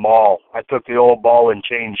to the mall. I took the old ball and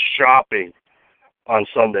chain shopping on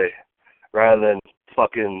Sunday rather than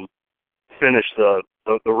fucking finish the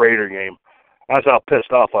Raider game. That's how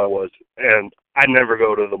pissed off I was. And I never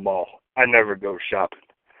go to the mall. I never go shopping.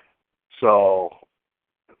 So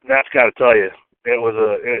that's got to tell you,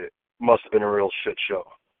 it must have been a real shit show.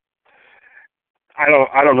 I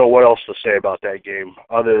don't know what else to say about that game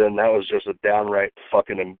other than that was just a downright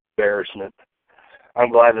fucking embarrassment. I'm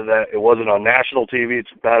glad that it wasn't on national TV.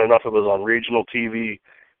 It's bad enough it was on regional TV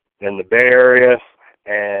in the Bay Area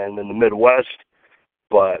and in the Midwest.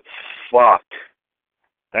 But fuck,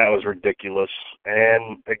 that was ridiculous.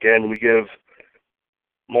 And again, we give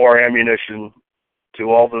more ammunition to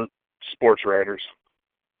all the sports writers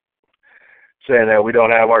saying that we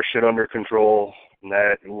don't have our shit under control and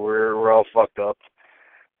that we're all fucked up.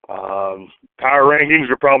 Power rankings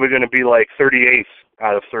are probably going to be like 38th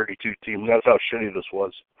out of 32 teams. That's how shitty this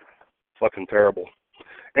was. Fucking terrible.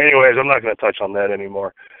 Anyways, I'm not going to touch on that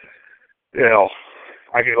anymore. I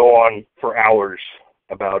could go on for hours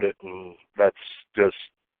about it, and that's just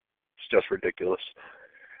ridiculous.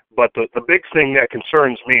 But the big thing that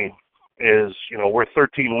concerns me is, we're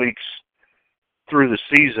 13 weeks through the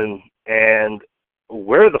season, and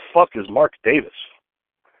where the fuck is Mark Davis?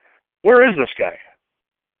 Where is this guy?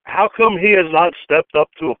 How come he has not stepped up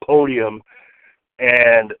to a podium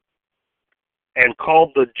and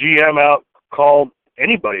called the GM out, called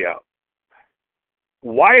anybody out?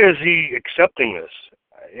 Why is he accepting this?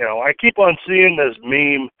 I keep on seeing this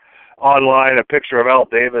meme online, a picture of Al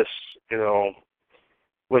Davis,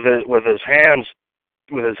 with his hands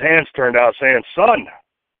turned out saying, "Son,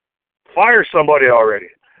 fire somebody already."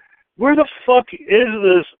 Where the fuck is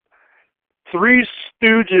this Three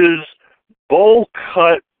Stooges bowl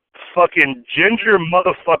cut fucking ginger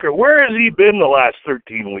motherfucker? Where has he been the last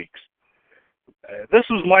 13 weeks? This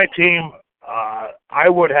was my team. I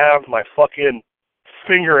would have my fucking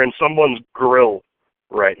finger in someone's grill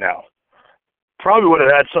right now. Probably would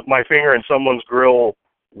have had my finger in someone's grill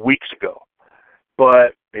weeks ago.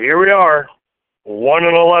 But here we are,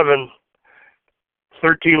 1-11,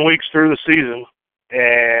 13 weeks through the season,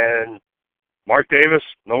 and Mark Davis,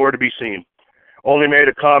 nowhere to be seen. Only made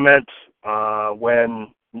a comment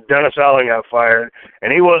when Dennis Allen got fired,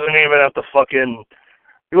 and he wasn't even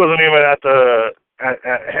at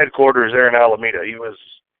headquarters there in Alameda. He was,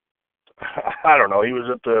 I don't know, he was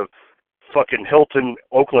at the fucking Hilton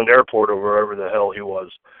Oakland Airport or wherever the hell he was.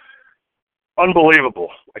 Unbelievable.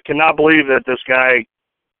 I cannot believe that this guy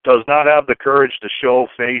does not have the courage to show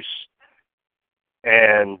face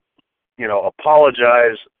and,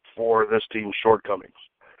 apologize for this team's shortcomings.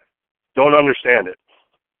 Don't understand it.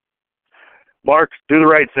 Mark, do the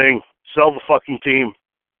right thing. Sell the fucking team.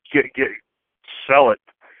 Sell it.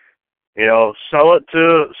 Sell it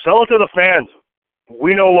to the fans.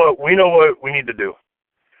 We know what we need to do.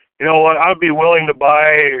 You know what? I'd be willing to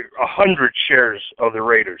buy 100 shares of the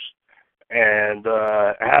Raiders and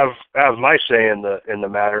have my say in the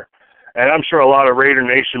matter. And I'm sure a lot of Raider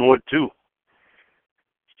Nation would too.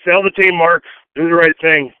 Sell the team, Mark. Do the right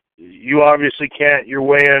thing. You obviously can't. You're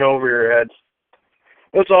way in over your head.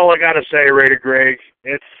 That's all I got to say, Raider Greg.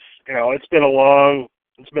 It's been a long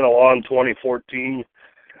 2014.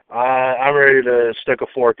 I'm ready to stick a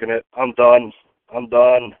fork in it. I'm done. I'm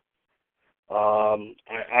gonna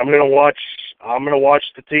watch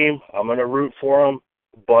the team. I'm gonna root for them,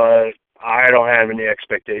 but I don't have any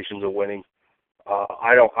expectations of winning.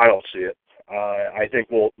 I don't see it. I think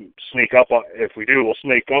we'll sneak up on. If we do, we'll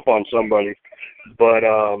sneak up on somebody. But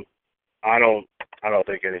I don't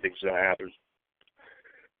think anything's gonna happen.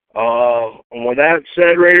 And with that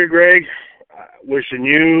said, Raider Greg, wishing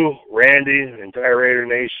you, Randy, the entire Raider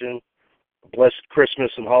Nation, a blessed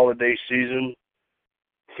Christmas and holiday season.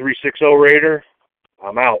 360 Raider,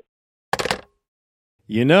 I'm out.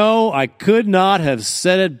 I could not have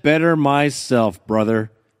said it better myself,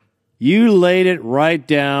 brother. You laid it right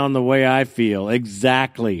down the way I feel.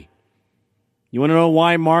 Exactly. You want to know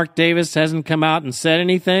why Mark Davis hasn't come out and said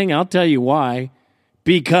anything? I'll tell you why.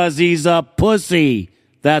 Because he's a pussy.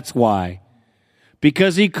 That's why.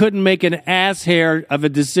 Because he couldn't make an ass hair of a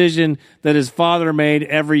decision that his father made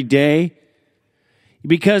every day.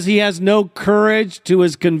 Because he has no courage to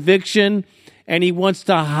his conviction, and he wants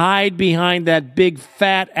to hide behind that big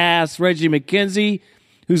fat ass Reggie McKenzie,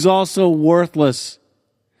 who's also worthless.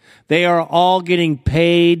 They are all getting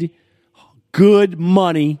paid good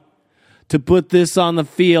money to put this on the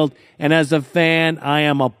field, and as a fan, I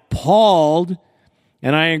am appalled,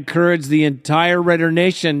 and I encourage the entire Raider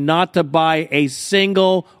Nation not to buy a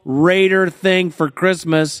single Raider thing for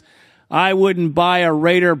Christmas. I wouldn't buy a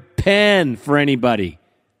Raider pen for anybody.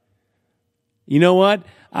 You know what?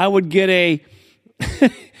 I would get a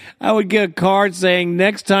card saying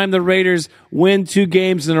next time the Raiders win 2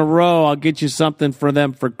 games in a row, I'll get you something for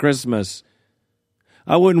them for Christmas.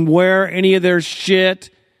 I wouldn't wear any of their shit.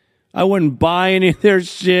 I wouldn't buy any of their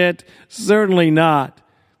shit. Certainly not.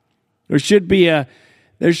 There should be a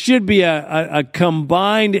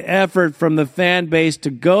combined effort from the fan base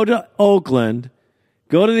to go to Oakland,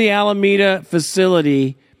 go to the Alameda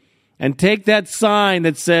facility, and take that sign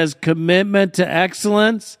that says commitment to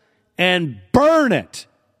excellence and burn it.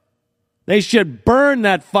 They should burn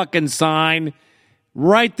that fucking sign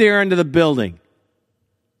right there into the building.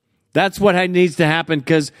 That's what needs to happen,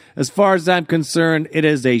 because as far as I'm concerned, it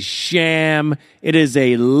is a sham, it is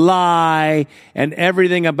a lie, and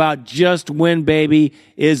everything about Just Win Baby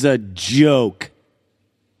is a joke.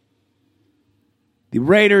 The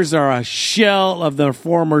Raiders are a shell of their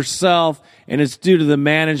former self, and it's due to the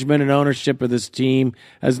management and ownership of this team.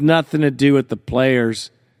 It has nothing to do with the players.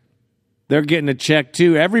 They're getting a check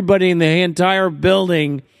too. Everybody in the entire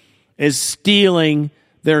building is stealing.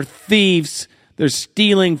 They're thieves. They're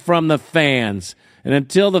stealing from the fans. And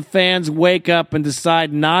until the fans wake up and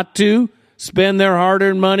decide not to spend their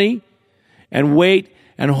hard-earned money and wait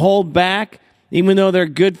and hold back, even though they're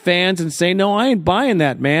good fans, and say, no, I ain't buying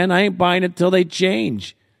that, man. I ain't buying it till they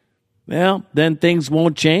change. Well, then things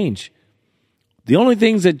won't change. The only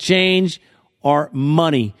things that change are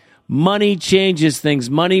money. Money changes things.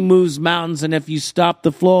 Money moves mountains, and if you stop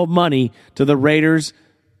the flow of money to the Raiders,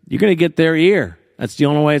 you're going to get their ear. That's the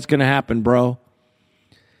only way it's going to happen, bro.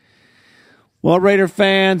 Well, Raider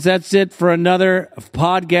fans, that's it for another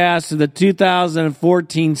podcast of the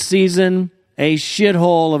 2014 season. A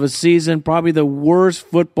shithole of a season, probably the worst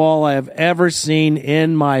football I have ever seen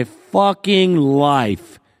in my fucking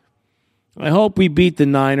life. I hope we beat the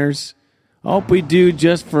Niners. I hope we do,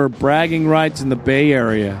 just for bragging rights in the Bay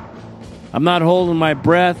Area. I'm not holding my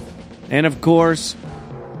breath, and of course,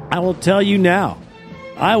 I will tell you now,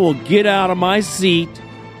 I will get out of my seat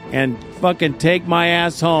and fucking take my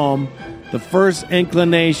ass home the first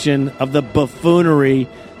inclination of the buffoonery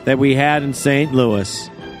that we had in St. Louis.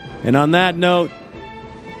 And on that note,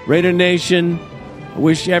 Raider Nation, I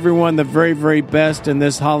wish everyone the very, very best in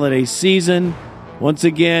this holiday season. Once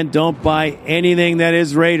again, don't buy anything that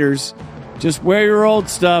is Raiders. Just wear your old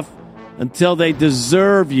stuff until they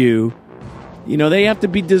deserve you. You know, they have to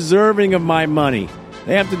be deserving of my money.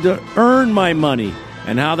 They have to earn my money.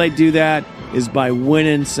 And how they do that is by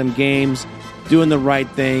winning some games, doing the right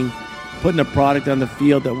thing, putting a product on the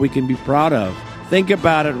field that we can be proud of. Think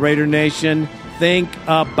about it, Raider Nation. Think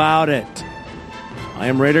about it. I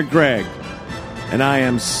am Raider Greg, and I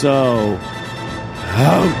am so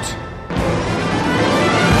out.